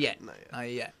yet. Not yet. Not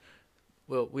yet.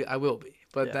 I will be.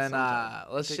 But Yeah, then sometime.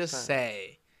 let's Takes just time.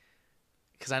 say,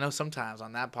 because I know sometimes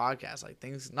on that podcast, like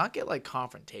things not get like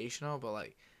confrontational, but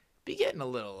like be getting a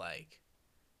little like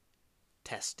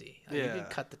testy. Like, you Yeah. can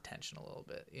cut the tension a little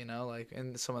bit, you know, like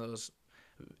in some of those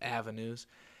avenues.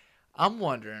 I'm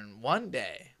wondering one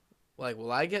day, like,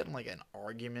 will I get in like an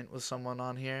argument with someone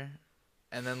on here,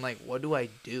 and then like, what do I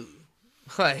do?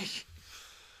 Like,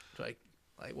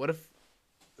 what if?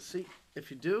 See,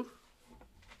 if you do,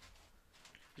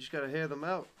 you just gotta hear them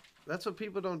out. That's what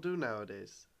people don't do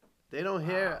nowadays. They don't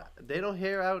hear. They don't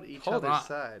hear out each other's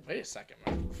side. Wait a second,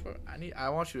 Murph. I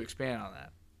want you to expand on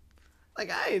that.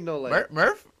 Like I ain't no like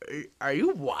Murph. Are you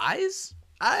wise?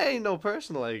 I ain't no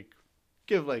person like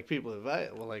give like people advice.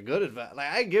 Well, like good advice.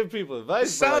 Like I give people advice.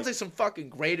 It sounds like some fucking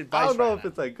great advice. I don't know if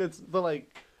it's like good, but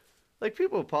like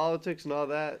people in politics and all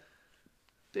that,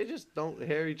 they just don't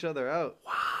hear each other out.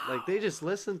 Wow. Like they just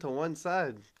listen to one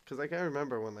side. Cause like I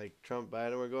remember when like Trump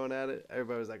Biden were going at it,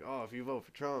 everybody was like, "Oh, if you vote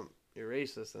for Trump, you're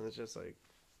racist," and it's just like,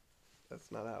 that's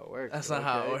not how it works. That's not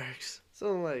how it works.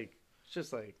 So like, it's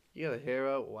just like you gotta hear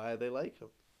out why they like him.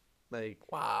 Like,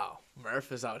 wow,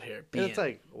 Murph is out here being. And it's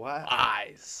like why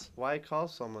wise. Why call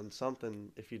someone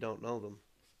something if you don't know them?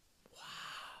 Wow.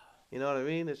 You know what I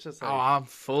mean? It's just like, oh, I'm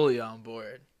fully on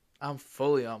board. I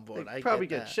I probably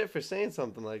get shit for saying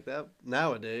something like that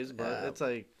nowadays, but it's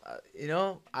like, you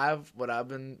know, what I've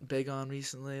been big on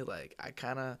recently. Like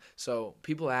so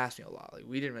people ask me a lot. Like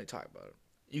we didn't really talk about it.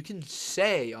 You can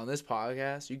say on this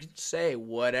podcast, you can say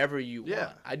whatever you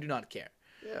want. I do not care.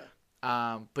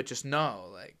 Yeah. But just know,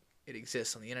 like, it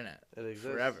exists on the internet. It exists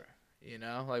forever. You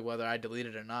know, like whether I delete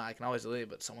it or not, I can always delete it,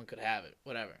 but someone could have it.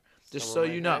 Whatever. Just so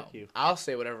you know, I'll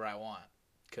say whatever I want,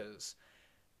 because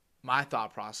my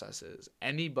thought process is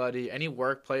any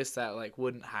workplace that like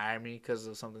wouldn't hire me because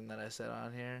of something that I said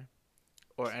on here,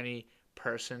 or any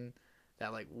person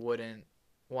that like wouldn't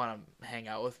want to hang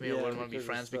out with me or wouldn't want to be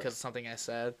friends because of something I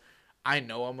said, I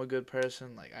know I'm a good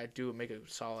person. Like I do make a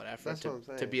solid effort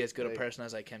to be as good a person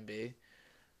as I can be.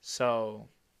 So,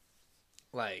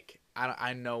 like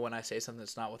I know when I say something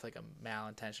that's not with like a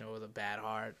malintention or with a bad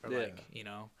heart or like, you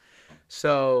know.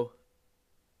 So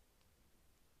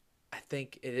I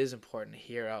think it is important to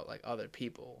hear out like other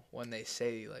people when they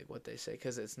say like what they say,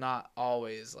 because it's not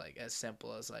always like as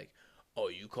simple as like, oh,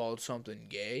 you called something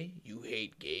gay? You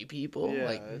hate gay people? Yeah,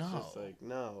 like it's no, just like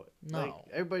no. Like,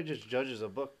 everybody just judges a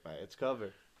book by its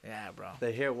cover. Yeah, bro.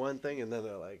 They hear one thing and then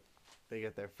they're like, they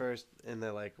get their first and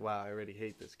they're like, wow, I already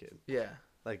hate this kid. Yeah.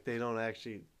 Like they don't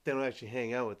actually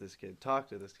hang out with this kid, talk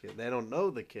to this kid. They don't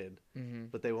know the kid,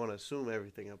 but they want to assume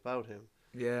everything about him.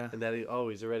 Yeah. And that he's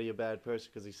already a bad person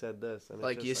because he said this. And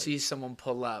like you see someone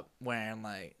pull up wearing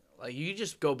like you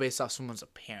just go based off someone's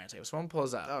appearance. Like if someone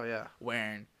pulls up,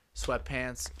 wearing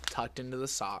sweatpants tucked into the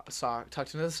socks,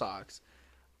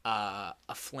 a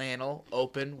flannel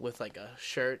open with like a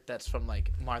shirt that's from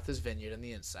like Martha's Vineyard on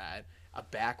the inside, a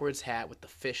backwards hat with the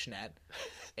fishnet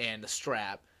and the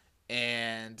strap,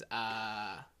 and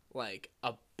like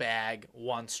a bag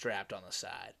one strapped on the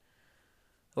side.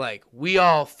 Like, we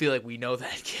all feel like we know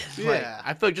that kid. Like,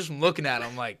 I feel like just from looking at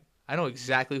him, like, I know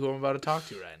exactly who I'm about to talk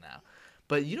to right now.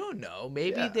 But you don't know.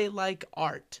 Maybe they like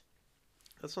art.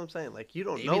 That's what I'm saying. Like, you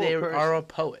don't Maybe know they a person. are a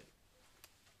poet.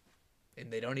 And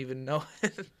they don't even know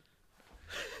it.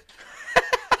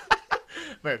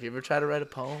 Murph, you ever try to write a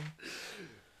poem?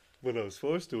 When I was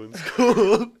forced to in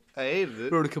school. I hated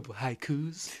it. Wrote a couple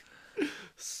haikus.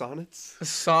 Sonnets,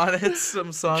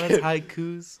 some sonnets,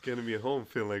 haikus. Getting me at home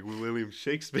feeling like William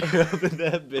Shakespeare up in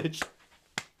that bitch.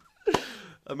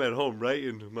 I'm at home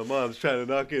writing. My mom's trying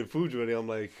to knock in food ready. I'm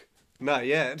like, not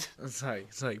yet. It's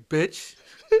like, bitch.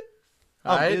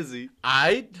 I'm busy.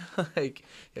 Like,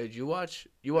 yeah, did you watched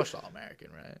All American,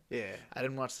 right? Yeah. I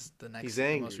didn't watch the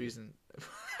most recent.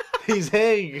 He's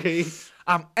angry.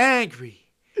 I'm angry.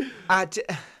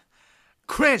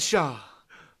 Crenshaw.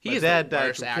 He is the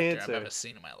worst actor I've ever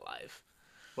seen in my life.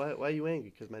 Why are you angry?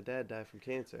 Because my dad died from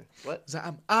cancer. What?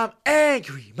 I'm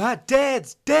angry. My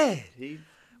dad's dead.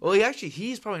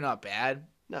 He's probably not bad.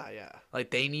 Nah, yeah.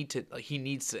 Like he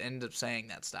needs to end up saying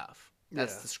that stuff.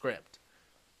 That's the script.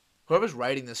 Whoever's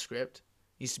writing the script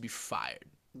needs to be fired.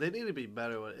 They need to be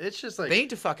better with it. It's just like they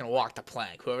need to fucking walk the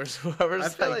plank. Whoever's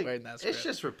like writing that script. It's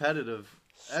just repetitive.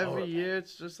 Every year,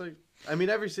 it's just like. I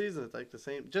mean, every season it's like the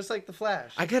same, just like The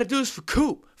Flash. I gotta do this for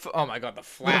Coop. Oh my God, The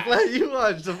Flash. You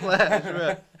watched The Flash,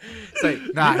 right? It's like,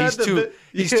 nah,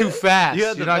 he's too fast. You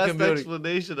had the best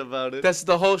explanation about it. That's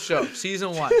the whole show.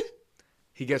 Season 1.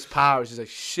 He gets powers. He's like,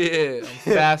 shit,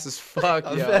 I'm fast as fuck,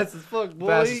 I'm fast as fuck, boy.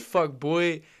 Fast as fuck,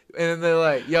 boy. And then they're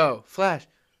like, yo, Flash,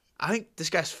 I think this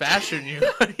guy's faster than you.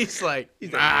 He's like,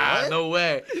 no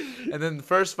way. And then the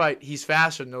first fight, he's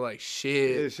faster, and they're like,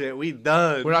 shit. We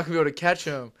done. We're not gonna be able to catch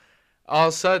him. All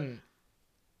of a sudden,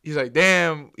 he's like,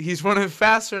 damn, he's running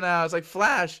faster now. It's like,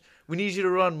 Flash, we need you to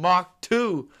run Mach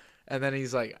 2. And then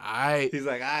he's like, "I." He's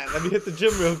like, all right, let me hit the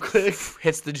gym real quick.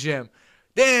 Hits the gym.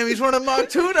 Damn, he's running Mach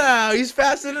 2 now. He's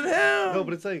faster than him. No,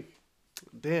 but it's like,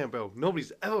 damn, bro.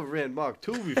 Nobody's ever ran Mach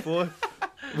 2 before.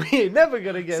 We ain't never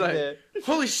gonna get like, there.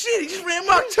 Holy shit, he just ran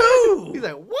Mach 2. He's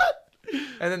like, what?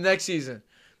 And then next season,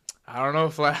 I don't know,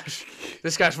 Flash.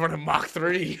 This guy's running Mach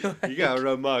 3. You gotta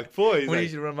run Mach 4. He's We like,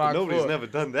 need you to run Mach nobody's 4. never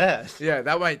done that. Yeah,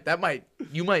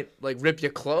 you might like rip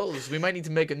your clothes. We might need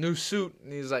to make a new suit.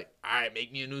 And he's like, all right,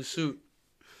 make me a new suit.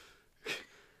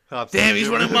 Damn, he's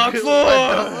running Mach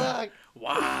 4.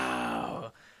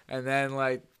 Wow. And then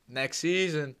like next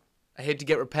season, I hate to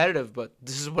get repetitive, but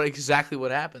this is exactly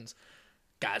what happens.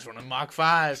 Guys running Mach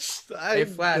 5. Hey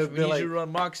Flash, we need you to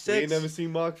run Mach 6. We ain't never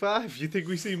seen Mach 5. You think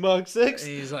we see Mach 6?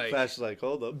 And he's like, Flash is like,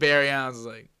 hold up. Barry Allen's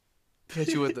like, hit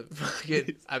you with the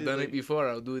fucking, I've done it before,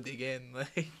 I'll do it again.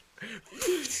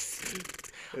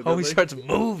 Like, oh, he starts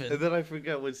moving. And then I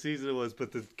forgot what season it was,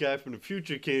 but the guy from the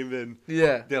future came in.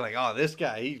 Yeah. They're like, oh, this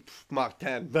guy, he Mach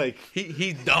 10. Like,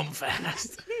 He's dumb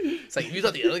fast. It's like, you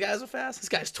thought the other guys were fast? This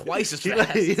guy's twice as he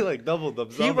fast. like doubled them.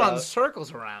 He runs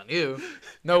circles around you.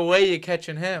 No way you're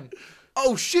catching him.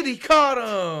 Oh, shit, he caught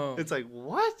him. It's like,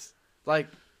 what? Like,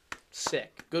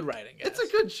 sick. Good writing, guys. It's a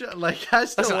good show. Like, I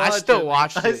still Listen, watch I still it.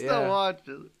 watched it, I still yeah. watch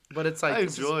it. But it's like, I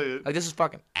enjoy it. Like, this is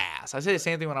fucking ass. I say the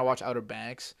same thing when I watch Outer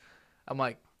Banks. I'm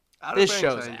like, Outer this Banks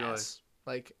show's I enjoy. ass.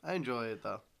 Like, I enjoy it,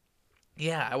 though.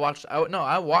 yeah, I watch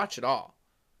it all.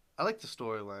 I like the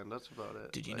storyline. That's about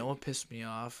it. Did you Like, know what pissed me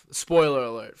off? Spoiler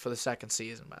alert for the second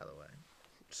season, by the way.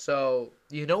 So,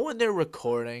 you know when they're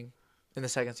recording in the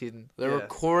second season? They're Yeah.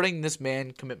 recording this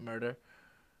man commit murder.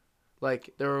 Like,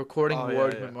 they're recording Oh,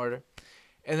 Ward yeah. commit murder.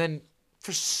 And then,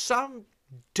 for some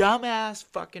dumbass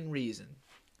fucking reason,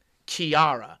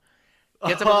 Kiara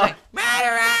gets up and like,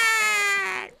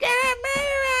 murderer! Get a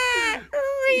murderer!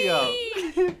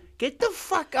 Yo. Get the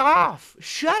fuck off!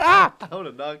 Shut up! I would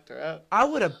have knocked her out. I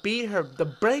would have beat her the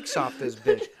brakes off this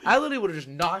bitch. I literally would have just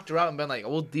knocked her out and been like,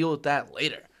 we'll deal with that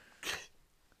later.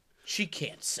 She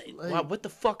can't say, Like- wow, what the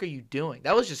fuck are you doing?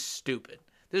 That was just stupid.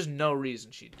 There's no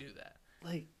reason she'd do that.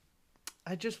 Like,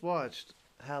 I just watched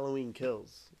Halloween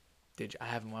Kills. Did you? I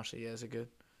haven't watched it yet. Is it good?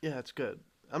 Yeah, it's good.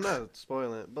 I'm not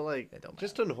spoiling it, but like, It don't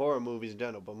just in horror movies in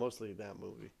general, but mostly that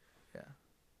movie. Yeah.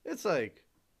 It's like,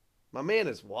 my man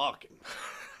is walking.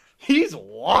 He's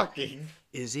walking.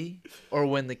 Is he? Or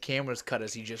when the cameras cut,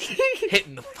 is he just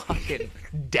hitting the fucking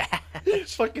dash?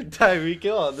 Fucking Tyreek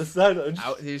Hill on the side of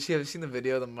Have you seen the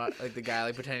video of the guy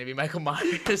like pretending to be Michael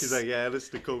Myers? He's like, yeah, this is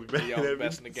the Kobe Bryant. yo, I'm the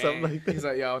best in the Something gang. like that. He's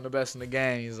like, yo, I'm the best in the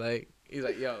gang. He's like,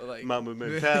 yo, like Mama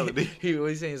mentality. What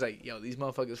he's saying is like, yo, these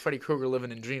motherfuckers, Freddy Krueger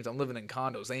living in dreams. I'm living in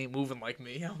condos. They ain't moving like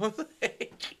me. I was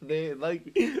like, They ain't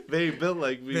built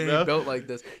like me, they bro. ain't built like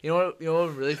this. You know what?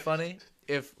 Was really funny?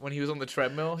 If when he was on the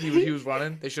treadmill, he was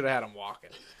running, they should have had him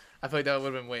walking. I feel like that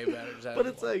would have been way better. Just had But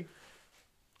him it's walk. like,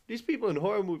 these people in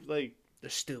horror movies, like, They're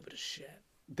stupid as shit.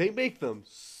 they make them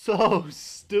so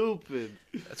stupid.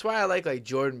 That's why I like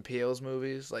Jordan Peele's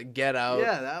movies, like Get Out.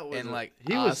 Yeah, that was. and like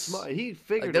he was Us. smart. He Like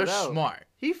figured they're it out. smart.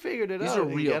 He figured it These out. are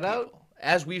and real Get people. Out,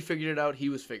 As we figured it out, he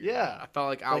was figuring it Yeah. out. I felt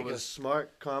like I like a was.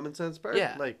 smart, common sense person.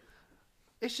 Yeah. Like,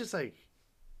 it's just like,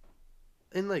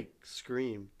 in like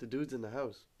Scream, the dude's in the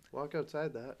house. Walk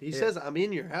outside the house. He Yeah. says, "I'm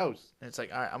in your house." And it's like,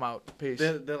 all right, I'm out. Peace.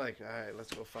 They're like, "All right, let's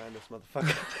go find this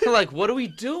motherfucker." They're like, what are we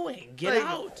doing? Get Like,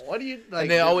 out. What do you like?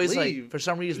 And they just always leave. like, for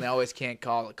some reason, they always can't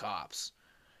call the cops.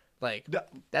 Like, No.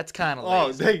 that's kind of Oh,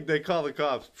 lazy. they call the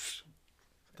cops.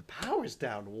 The power's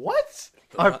down. What?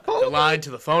 The Our phone? line to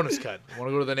the phone is cut. Want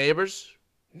to go to the neighbors?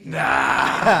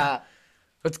 Nah.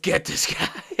 Let's get this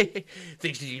guy.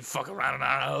 Thinks you can fuck around in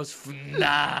our house?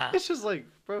 Nah. It's just like,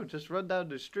 bro, just run down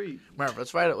the street, Remember,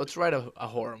 let's write a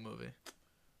horror movie.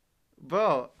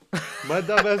 bro. My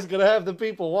dumbass is gonna have the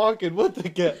people walking with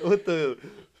the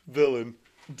villain.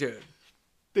 Dude,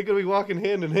 They're gonna be walking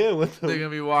hand in hand with they're them. gonna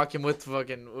be walking with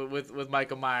fucking with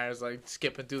Michael Myers, like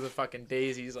skipping through the fucking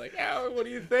daisies, like, oh, what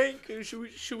do you think?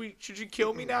 Should you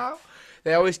kill me now?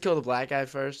 They always kill the black guy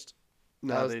first.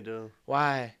 No, they do.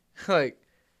 Why? Like,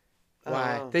 I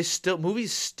don't why? know.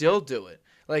 Movies still do it.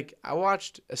 Like, I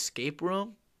watched Escape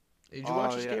Room. Did you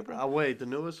watch Escape Room? Oh wait, the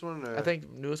newest one? Or... I think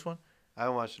the newest one. I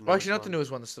haven't watched the newest Well, actually, not the one.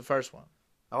 newest one. It's the first one.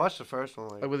 I watched the first one.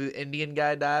 Like, where the Indian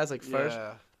guy dies, like, first.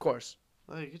 Yeah. Of course.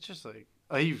 Like, it's just like,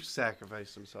 oh, he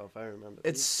sacrificed himself. I remember.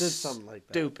 It's He did something like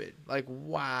that. Stupid. Like,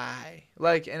 why?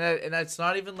 Like, and it's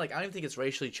not even, like, I don't even think it's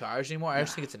racially charged anymore. I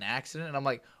just Nah. think it's an accident. And I'm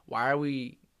like, why are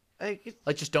we...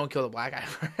 Like, just don't kill the black guy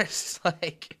first.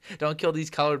 Like, don't kill these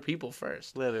colored people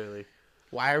first. Literally.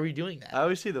 Why are we doing I that?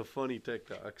 always see the funny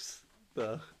TikToks.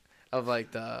 The Of,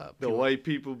 like, the... people- white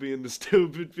people being the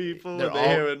stupid people They're when they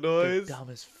all- hear a They're noise. dumb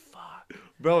as fuck.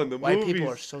 Bro, in the White movies, people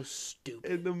are so stupid.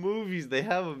 in the movies, they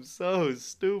have them so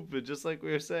stupid. Just like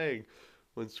we were saying,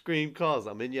 when Scream calls,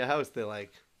 I'm in your house. They're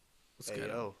like, Let's "Hey, get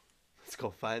 'em. yo, let's go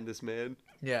find this man."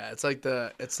 Yeah, it's like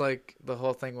the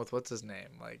whole thing with what's his name,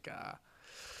 like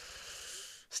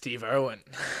Steve Irwin.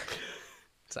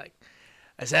 It's like,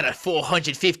 is that a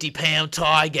 450-pound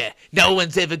tiger? No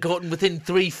one's ever gotten within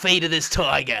 3 feet of this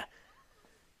tiger.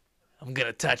 I'm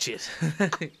gonna touch it.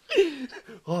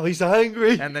 Oh, he's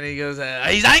angry. And then he goes,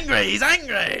 he's angry, he's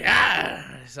angry. Ah!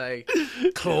 It's like,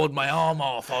 clawed my arm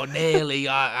off. Oh, nearly,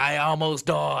 I almost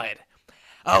died.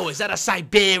 Oh, is that a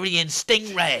Siberian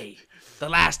stingray? The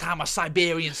last time a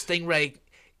Siberian stingray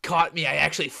caught me, I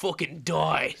actually fucking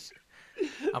died.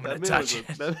 I'm gonna touch it.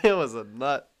 That man was a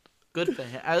nut. Good for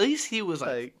him. At least he was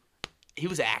Like, he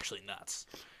was actually nuts.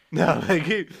 no, like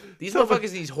These motherfuckers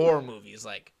in these horror movies,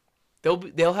 like,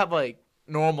 they'll have like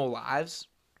normal lives,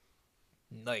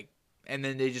 like, and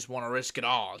then they just want to risk it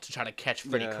all to try to catch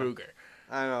Freddy Krueger.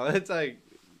 I know. It's like,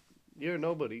 you're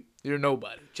nobody. You're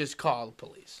nobody. Just call the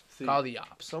police. See, call the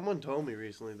ops. Someone told me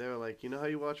recently, they were like, you know how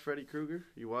you watch Freddy Krueger?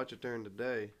 You watch it during the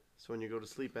day. So when you go to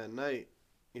sleep at night,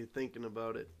 you're thinking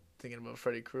about it. Thinking about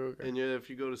Freddy Krueger. And if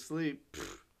you go to sleep,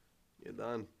 you're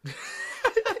done.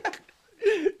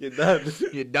 You're done.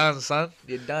 You're done, son.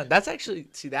 You're done. That's actually,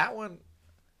 see, that one,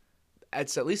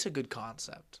 it's at least a good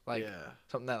concept. Like,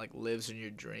 something that, like, lives in your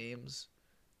dreams.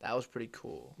 That was pretty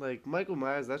cool. Like, Michael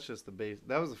Myers, that's just the base.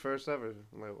 That was the first ever,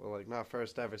 like not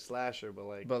first ever slasher, but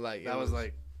like that was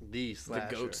like the slasher.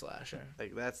 The goat slasher.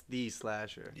 Like, that's the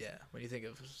slasher. Yeah, when you think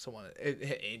of someone,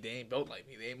 they ain't built like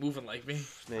me. They ain't moving like me.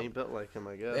 They ain't built like him,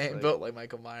 I guess. They ain't like, built like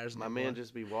Michael Myers. My anymore. man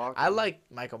just be walking. I like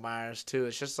Michael Myers too.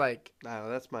 It's just like, I don't know,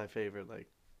 that's my favorite, like,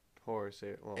 horror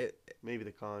series. Well, maybe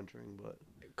The Conjuring, but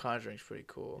Conjuring's pretty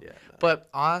cool. yeah. Nah. But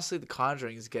honestly, The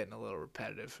Conjuring is getting a little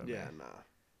repetitive for me. Yeah, nah.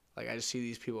 Like, I just see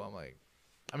these people, I'm like,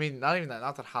 I mean, not even that.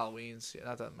 Not that Halloween's,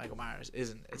 not that Michael Myers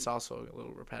isn't. It's also a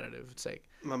little repetitive. It's like,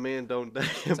 My man don't die.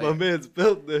 My like- man's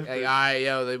built different. like, all right,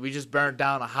 yo, we just burned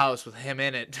down a house with him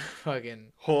in it.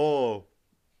 Fucking. Oh,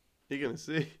 you gonna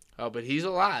see? Oh, but he's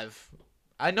alive.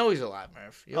 I know he's alive,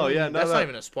 Murph. You Oh, know, yeah, no, that's no. not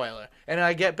even a spoiler.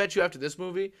 And bet you after this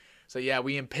movie. So yeah,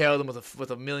 we impaled him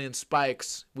with a million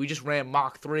spikes. We just ran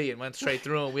Mach 3 and went straight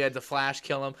through him. We had the Flash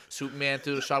kill him. Superman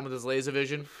shot him with his laser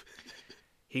vision.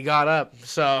 He got up,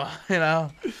 so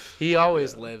he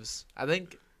always lives. I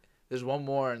think there's one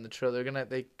more in the trailer.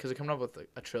 Because they're coming up with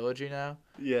a trilogy now.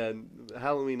 Yeah, and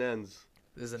Halloween ends.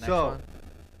 This is the next So, one.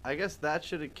 I guess that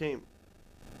should have came.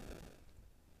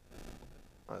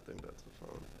 I think that's the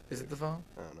phone. Is it the phone?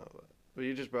 I don't know, but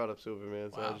you just brought up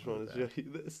Superman, so I Wow, just wanted to okay. show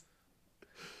you this.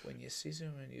 When you see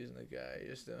someone using the guy,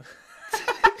 you're still.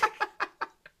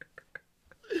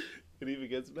 It even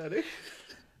gets better.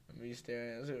 Me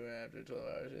staring at Superman after 12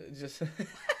 hours. It just.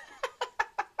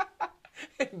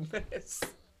 I miss.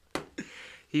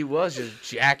 He was just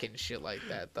jacking shit like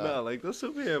that, though. No, like those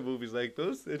superhero movies, like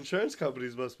those insurance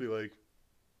companies must be like,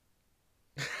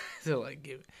 They're like,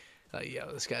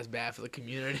 yo, this guy's bad for the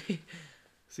community.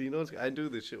 see, I knew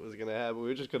this shit was gonna happen. We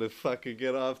were just gonna fucking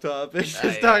get off topic, just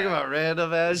yeah. talking about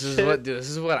random ass This shit. this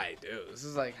is what I do. This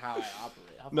is like how I operate.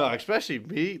 No, especially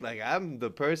me. Like, I'm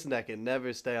the person that can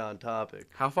never stay on topic.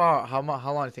 How long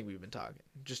do you think we've been talking?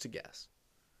 Just a guess.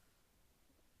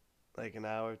 Like an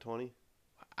hour 20.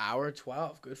 Hour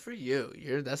 12. Good for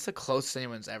you. That's the closest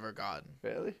anyone's ever gotten.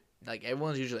 Really? Like,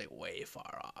 everyone's usually like way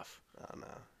far off. I don't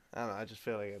know. I just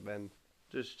feel like I've been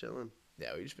just chilling. Yeah,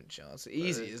 we've just been chilling. It's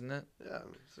easy, isn't it? Yeah.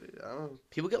 See, I don't know.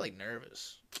 People get like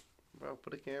nervous. Bro,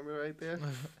 put a camera right there.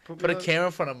 Put a camera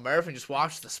in front of Murph and just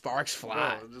watch the sparks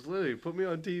fly. Bro, just literally put me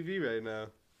on TV right now.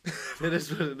 It is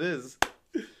what it is.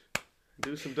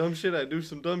 Do some dumb shit. I do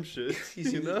some dumb shit.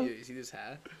 You know? You see this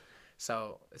hat?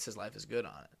 So it says "Life is Good"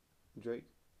 on it. Drake.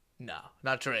 No,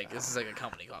 not Drake. This is like a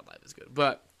company called Life is Good.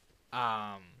 But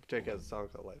Drake has a song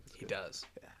called Life is he Good. does.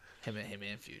 Yeah. Him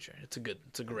and Future.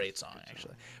 It's a great song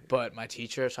actually. But my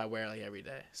teacher, so I wear it like every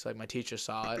day. So like my teacher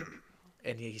saw it,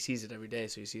 and he sees it every day.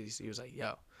 So he was like,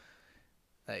 "Yo,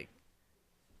 like,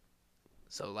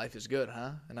 so life is good,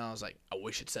 huh?" And I was like, "I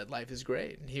wish it said life is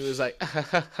great." And he was like,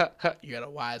 "You got a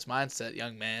wise mindset,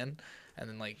 young man." And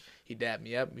then like he dabbed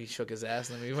me up, he shook his ass,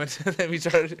 and then we went.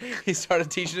 He started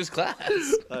teaching his class.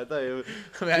 I thought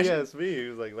he asked me. He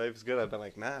was like, "Life is good." I've been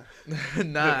like, "Nah,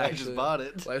 Nah, I just bought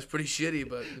it. Life's pretty shitty,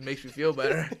 but it makes me feel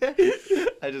better.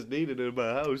 I just needed it in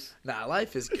my house." Nah,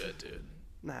 life is good, dude.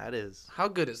 Nah, it is. How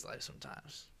good is life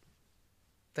sometimes?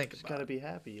 Think You just about gotta it. be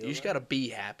happy. You just gotta be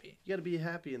happy. You gotta be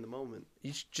happy in the moment.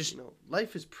 You just. You know,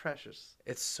 life is precious.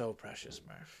 It's so precious,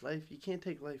 Murph. Life, you can't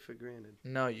take life for granted.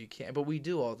 No, you can't. But we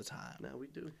do all the time. No, we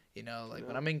do. You know, like You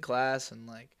when know? I'm in class and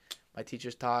like my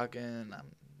teacher's talking, and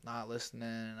I'm not listening,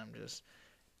 and I'm just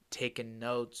taking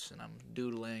notes, and I'm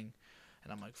doodling,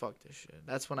 and I'm like, fuck this shit.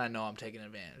 That's when I know I'm taking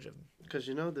advantage of. Because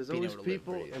there's being always able to live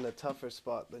people free. in a tougher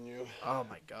spot than you. Oh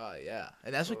my god, yeah,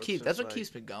 and that's So what it's keeps just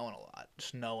keeps me going a lot.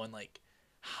 Just knowing like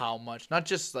how much, not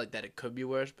just like that it could be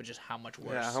worse, but just how much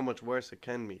worse. Yeah, how much worse it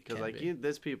can be. Because Can like be.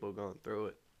 there's people going through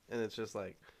it, and it's just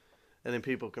like, and then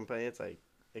people complain. It's like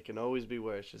it can always be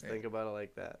worse. Just think about it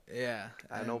like that. Yeah,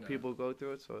 I know and, people go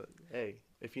through it, so hey,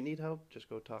 if you need help, just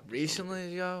go talk to somebody.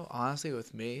 Recently, yo, honestly,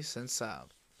 with me, since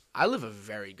I live a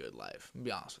very good life, I'll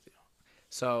be honest with you.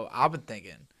 So I've been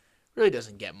thinking, really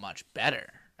doesn't get much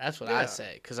better. That's what I Yeah.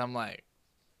 say, because I'm like,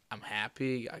 I'm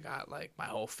happy. I got like my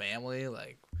whole family.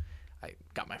 Like, I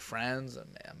got my friends.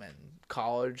 I'm in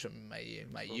college. I'm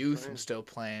my Still youth. playing. I'm still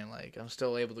playing. Like, I'm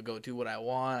still able to go do what I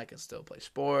want. I can still play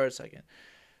sports.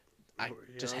 I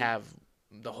just Young. have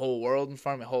the whole world in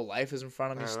front of me. My whole life is in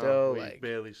front of I me know, still. we Like,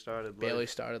 barely started. barely life.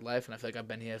 started life, and I feel like I've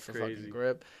been here for Crazy. fucking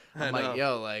grip. I I'm know. like,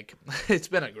 yo, like, it's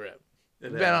been a grip.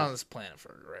 It We've been has. on this planet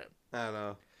for a grip. I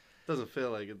know. Doesn't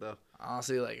feel like it though.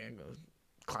 Honestly, like,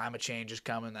 climate change is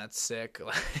coming. That's sick.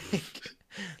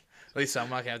 Like, at least I'm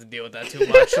not gonna have to deal with that too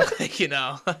much. Like,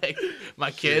 like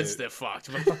my kids, Shit. they're fucked.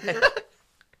 But like,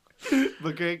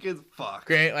 But grandkids, fuck.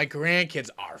 grandkids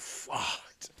are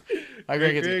fucked. My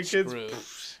grandkids are screwed.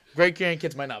 Great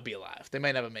grandkids might not be alive. They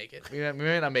might never make it. We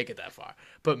may not make it that far.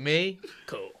 But me,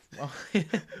 cool.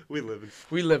 We living.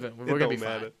 We living. We're It gonna don't be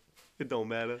matter. fine. It don't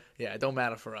matter. Yeah, it don't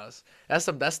matter for us. That's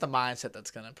the mindset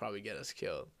that's gonna probably get us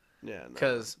killed. Yeah. No.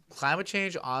 Because climate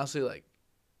change, honestly, like,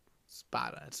 it's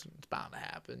bound to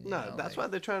happen. No, that's why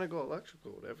they're trying to go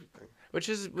electrical with everything. Which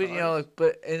is, Cars.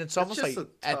 and it's almost just like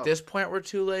a at tough- this point we're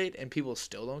too late, and people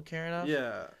still don't care enough.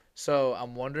 Yeah. So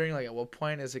I'm wondering, like, at what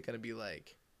point is it gonna be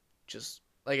like, just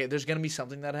like there's gonna be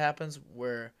something that happens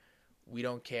where we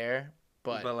don't care,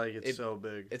 but like it's so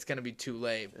big. it's gonna be too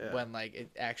late Yeah. when like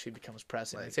it actually becomes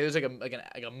pressing. Like- Say there's like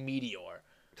a meteor,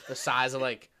 the size of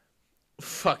like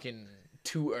fucking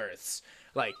 2 Earths,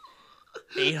 like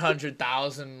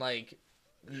 800,000 like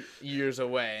years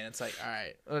away, and it's like, all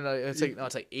right, oh, no, it's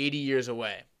like 80 years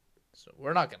away, so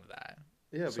we're not gonna die.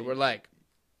 Yeah, So but we're like,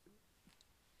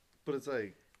 but it's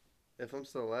like, if I'm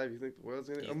still alive, you think the world's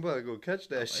gonna? Yeah. I'm about to go catch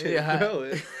that shit, Yeah.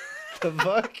 bro. The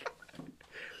fuck?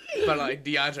 but like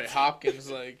DeAndre Hopkins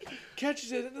like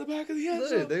catches it in the back of the end Hey,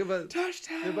 zone, they're about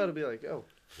touchdown. to be like, yo,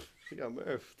 we got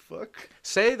Murph. Fuck.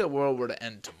 Say the world were to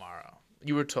end tomorrow.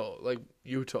 You were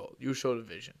showed a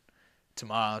vision.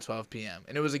 Tomorrow at 12 p.m.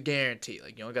 And it was a guarantee.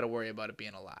 Like, you don't got to worry about it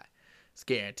being a lie. It's a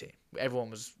guarantee. Everyone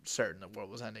was certain the world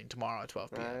was ending tomorrow at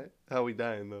 12 p.m. All right. How we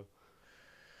dying though?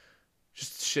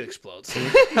 Just shit explodes.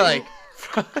 Like,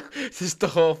 just the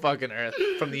whole fucking earth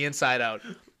from the inside out.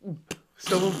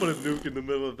 Someone put a nuke in the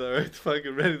middle of the earth,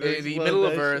 fucking ready to The explode middle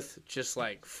of that earth just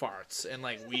like farts and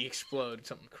like we explode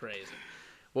something crazy.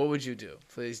 What would you do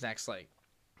for these next like,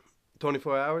 shit.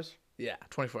 24 hours?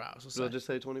 24 hours? So just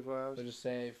say 24 hours? We'll just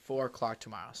say 4 o'clock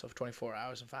tomorrow. So 24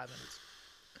 hours and 5 minutes.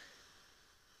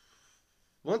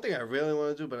 One thing I really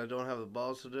want to do, but I don't have the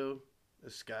balls to do,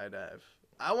 is skydive.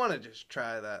 I want to just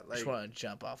try that. Like, Just want to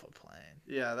jump off a plane.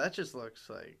 yeah, that just looks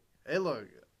like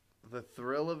the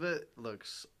thrill of it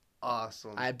looks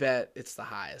awesome. I bet it's the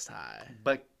highest high.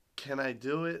 But can I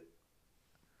do it?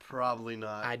 Probably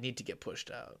not. I need to get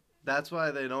pushed out. That's why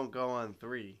they don't go on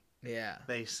 3. Yeah.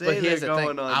 They say But they're here's the going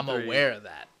thing. on I'm 3. aware of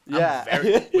that.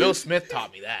 Yeah. Will Smith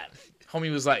taught me that.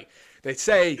 Homie was like, they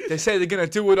say they're gonna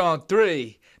do it on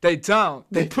 3. They don't.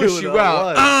 They They push do it you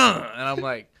on out. 1. And I'm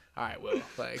like, all right, Will.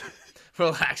 Like,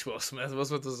 relax, Will Smith. Will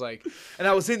Smith was like, and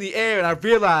I was in the air and I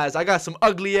realized I got some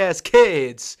ugly ass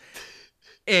kids,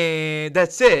 and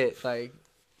that's it. Like,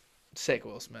 sick,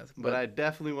 Will Smith. But I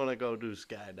definitely want to go do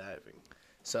skydiving.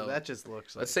 so That just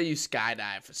looks like let's say you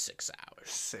skydive for 6 hours.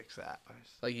 6 hours.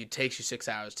 Like, it takes you 6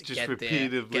 hours to Just get there,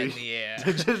 repeatedly- get in the air,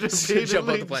 Just jump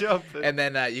off repeatedly the plane, jumping. and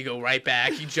then you go right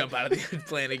back. You jump out of the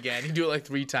plane again. You do it like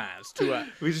 3 times. 2 hours.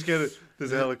 We just get it.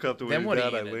 There's a helicopter Then when what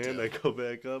are down. you I gonna land. do? I go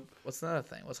back up. What's another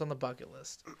thing? What's on the bucket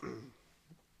list?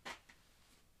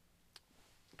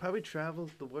 Probably travel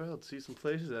the world, see some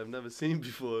places I've never seen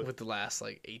before. With the last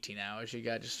like 18 hours, you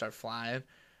got just start flying.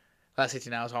 Last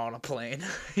 18 hours all on a plane.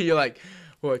 You're like,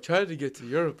 well, I tried to get to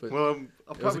Europe, but Well,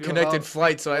 I'll it was a probably connected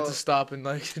flight, so I had well, to stop in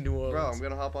like New Orleans. Bro, I'm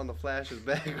gonna hop on the Flash's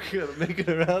back. We're gonna make it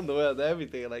around the world,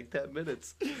 everything in like 10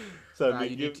 minutes. So Nah,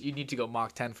 you need to go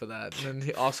Mach 10 for that. And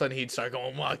then all of a sudden he'd start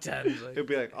going Mach 10. He's like- he'll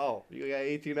be like, "Oh, you got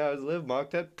 18 hours to live,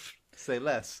 Mark 10. Say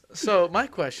less." So my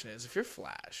question is, if you're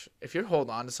Flash, if you're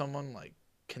holding on to someone, like,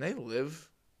 can they live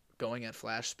going at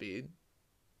Flash speed?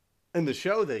 In the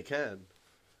show, they can,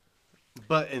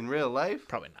 but in real life,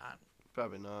 Probably not.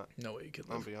 Probably not. No way you could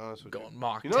I'll live be honest with going you.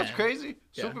 Mach You know what's 10. crazy?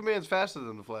 Yeah. Superman's faster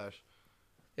than the Flash.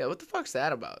 Yeah, what the fuck's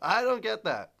that about? I don't get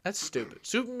that. That's stupid.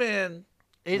 Superman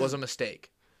was a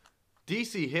mistake.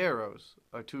 DC heroes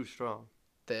are too strong.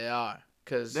 They are.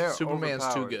 Because They're Superman's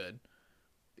too overpowered. good.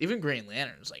 Even Green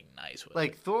Lantern's, like, nice with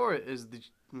Like it. Thor is the.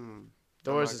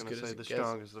 Thor's I'm as not good gonna as say it the gets.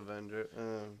 strongest Avenger.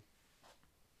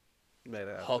 Might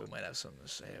have Hulk to. might have something to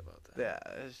say about that.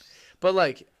 Yeah, But,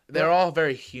 like, they're all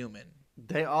very human.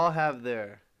 they all have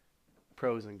their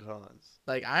pros and cons.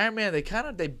 Like, Iron Man,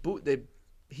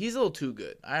 he's a little too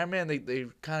good. Iron Man, they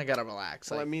kind of got to relax.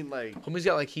 Well, Like, I mean, like homie's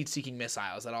got, like, heat-seeking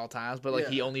missiles at all times, but, like, Yeah.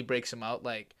 he only breaks them out,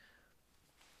 like,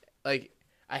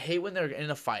 I hate when they're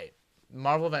in a fight.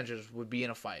 Marvel Avengers would be in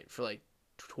a fight for, like,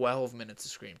 12 minutes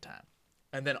of screen time.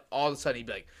 And then all of a sudden he'd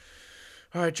be like,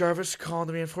 all right, Jarvis, calling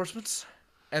the reinforcements.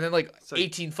 And then, like, It's like-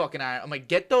 18 fucking Iron... I'm like,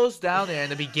 get those down there in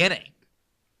the beginning.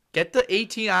 Get the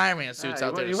 18 Iron Man suits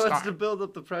out there he to wants start. to build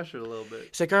up the pressure a little bit.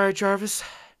 He's like, all right, Jarvis,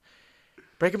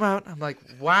 break him out. I'm like,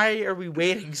 why are we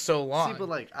waiting so long? See, but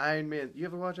like Iron Man, you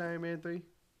ever watch Iron Man 3?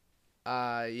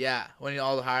 Yeah, when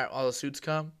all the suits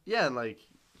come. Yeah, and like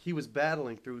he was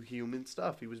battling through human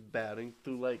stuff. He was battling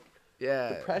through like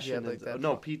Yeah, depression, like that.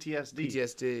 PTSD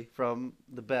PTSD. from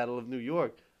the Battle of New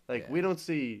York. Like Yeah. we don't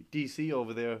see DC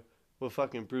over there with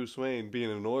fucking Bruce Wayne being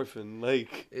an orphan.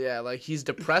 Like Yeah, like he's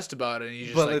depressed about it, and he's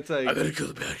just But like, it's like- I gotta kill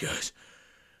the bad guys.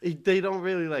 they don't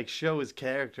really like show his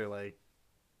character like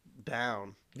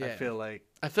down. I Yeah. feel like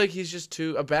I feel like he's just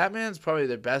too. Batman's probably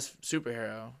their best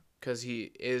superhero because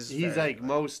he is. he's very, like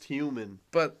most human.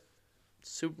 But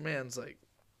Superman's like,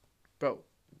 bro,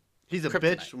 He's a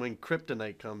Kryptonite. bitch when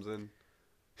Kryptonite comes in.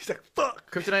 He's like, fuck.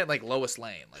 Kryptonite, like Lois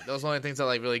Lane, like those are the only things that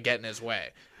like really get in his way.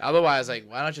 Otherwise, like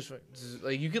why not just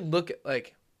like you can look at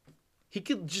like he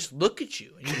could just look at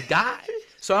you and you die.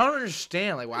 So I don't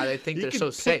understand like why they think You they're can so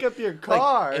pick safe. up your Like,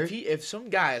 car. if some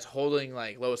guy is holding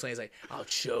like Lois Lane, he's like, I'll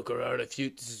choke her out if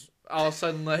you. All of a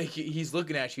sudden, like he's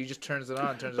looking at you, he just turns it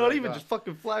on, turns it Not back even off. just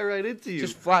fucking fly right into you.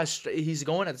 Just fly straight. He's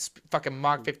going at fucking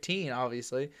Mach 15,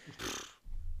 obviously.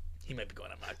 He might be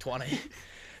going at Mach 20.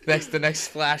 The next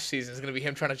Flash season is gonna be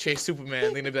him trying to chase Superman.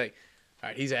 They're gonna be like, all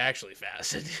right, he's actually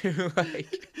fast.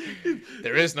 Like,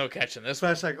 there is no catching this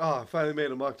one. Flash like, oh, I finally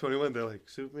made a Mach 21. They're like,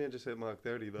 Superman just hit Mach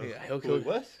 30 though. Yeah, Wait,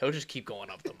 what? he'll just keep going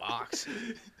up the Machs.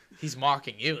 He's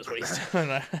mocking you is what he's doing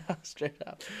right now, straight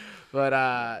up.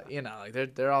 But you know,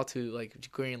 like they're all too like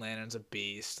Green Lantern's a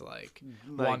beast, like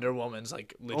Wonder Woman's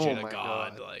like legit a my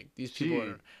god. God. Like these people She-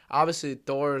 are obviously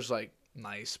Thor's like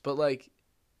nice, but like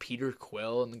Peter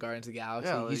Quill in the Guardians of the Galaxy,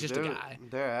 Yeah, he's just a guy.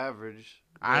 They're average.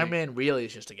 Iron Like, Man really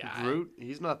is just a guy. Groot,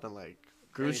 he's nothing like.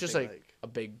 Groot's just anything like a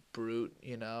big brute,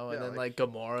 you know, and Yeah, then like- like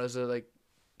Gamora's a like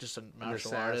just a an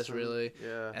martial artist, assassin. really,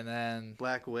 Yeah. and then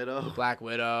Black Widow. Black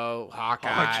Widow, Hawkeye,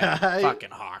 Hawkeye. fucking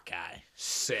Hawkeye,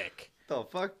 sick. The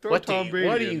fuck? Throw What Tom do Brady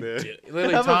what do in you there. do?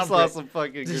 Literally, Have him Tom saw Brady. some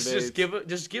fucking grenades.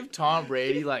 Just give Tom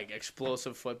Brady like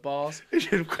explosive footballs,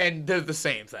 and they're the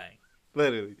same thing.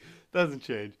 Literally. Doesn't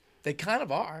change. They kind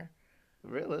of are.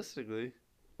 Realistically.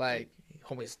 Like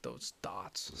homies, those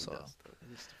dots. So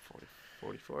He's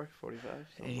 44, 45. and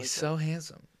something he's like so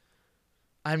handsome.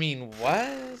 I mean, what?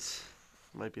 that.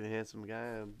 Might be the handsome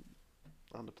guy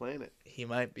on the planet. He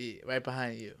might be right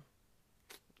behind you.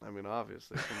 I mean,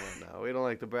 obviously. Come on now. We don't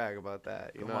like to brag about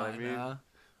that. You know what I mean? Now.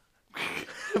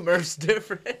 Murph's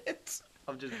different.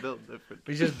 I'm just built different.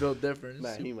 We just built different.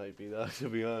 Nah, he might be though, to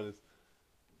be honest.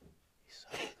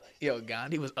 Yo,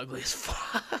 Gandhi was ugly as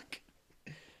fuck.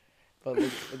 But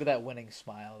look at that winning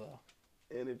smile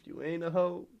though. And if you ain't a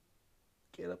hoe,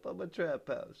 get up on my trap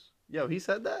house. Yo, he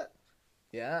said that?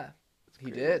 Yeah, he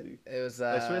crazy. did. It was.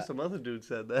 I swear some other dude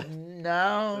said that.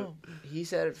 No, he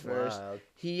said it first. Wow.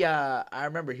 He I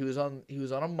remember he was on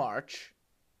a march,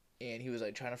 and he was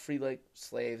like trying to free like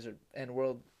slaves or end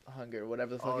world hunger,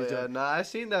 whatever the fuck Oh he's yeah, doing. nah, I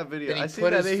seen that video. Then he I seen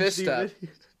put that his fist HD up.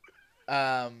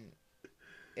 video.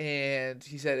 And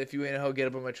he said, "If you ain't a hoe, get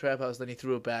up on my trap house." Then he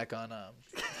threw it back on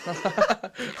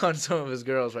on some of his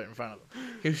girls right in front of him.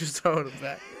 He was just throwing it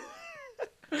back.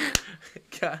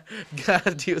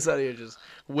 God, he was out here just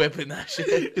whipping that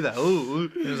shit. He's like, ooh.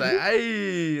 He was like,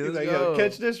 "Hey, He's let's like, go." yo,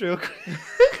 catch this real quick.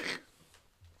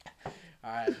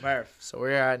 All right, Murph. So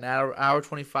we're at an hour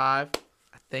 25.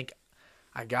 I think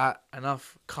I got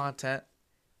enough content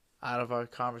out of our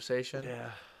conversation. Yeah.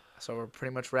 So we're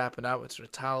pretty much wrapping up. It's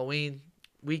Halloween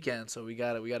weekend, so we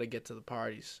gotta get to the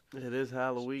parties. It is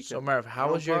Halloween. So Murph, I how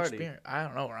don't was your party. experience? I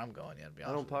don't know where I'm going yet. To be I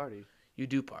honest don't with you. party. You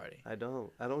do party. I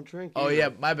don't drink. Oh either. yeah,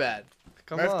 my bad.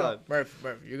 Come Murph, on. Murph,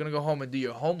 you're gonna go home and do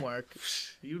your homework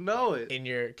You know it. in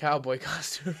your cowboy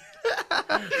costume.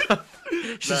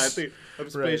 I think I'm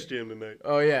Space Right. Jam tonight.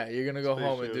 Oh yeah, you're gonna go Space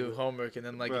home and Jam, do bro. homework, and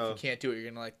then like if Bro. you can't do it, you're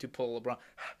gonna like do pull a LeBron.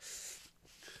 If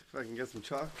I can get some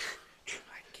chalk.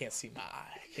 I can't see my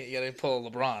eye. You gotta pull a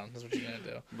LeBron. That's what you're gonna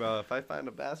do. Bro, if I find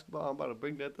a basketball, I'm about to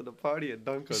bring that to the party and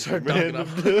dunk on Start some dunking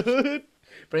random on- dude.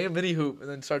 Bring a mini hoop and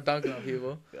then start dunking on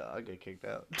people. Yeah, I'll get kicked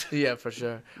out. Yeah, for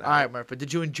sure. Nah. All right, Murph. But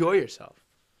did you enjoy yourself?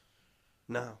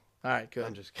 No, All right, good.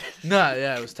 I'm just kidding. No,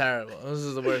 yeah, it was terrible. This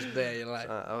is the worst day of your life.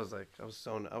 I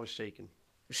was shaking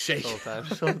Shake. the whole time.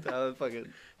 The whole time I was fucking,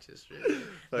 Just really.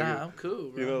 fucking Nah, I'm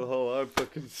cool, bro. you know, the whole arm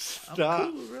fucking I'm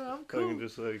stop. cool, bro. I'm Fucking cool.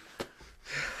 just like,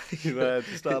 you know, I had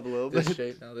to stop a little bit. This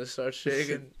shake now. This starts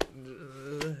shaking.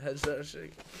 Head starts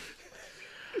shaking.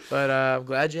 But I'm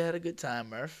glad you had a good time,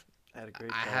 Murph. I had a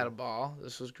great I time. had a ball.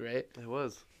 This was great. It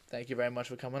was. Thank you very much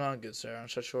for coming on, good sir, on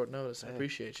such short notice. I Hey,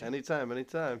 appreciate you. Anytime.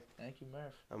 Thank you,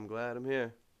 Murph. I'm glad I'm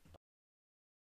here.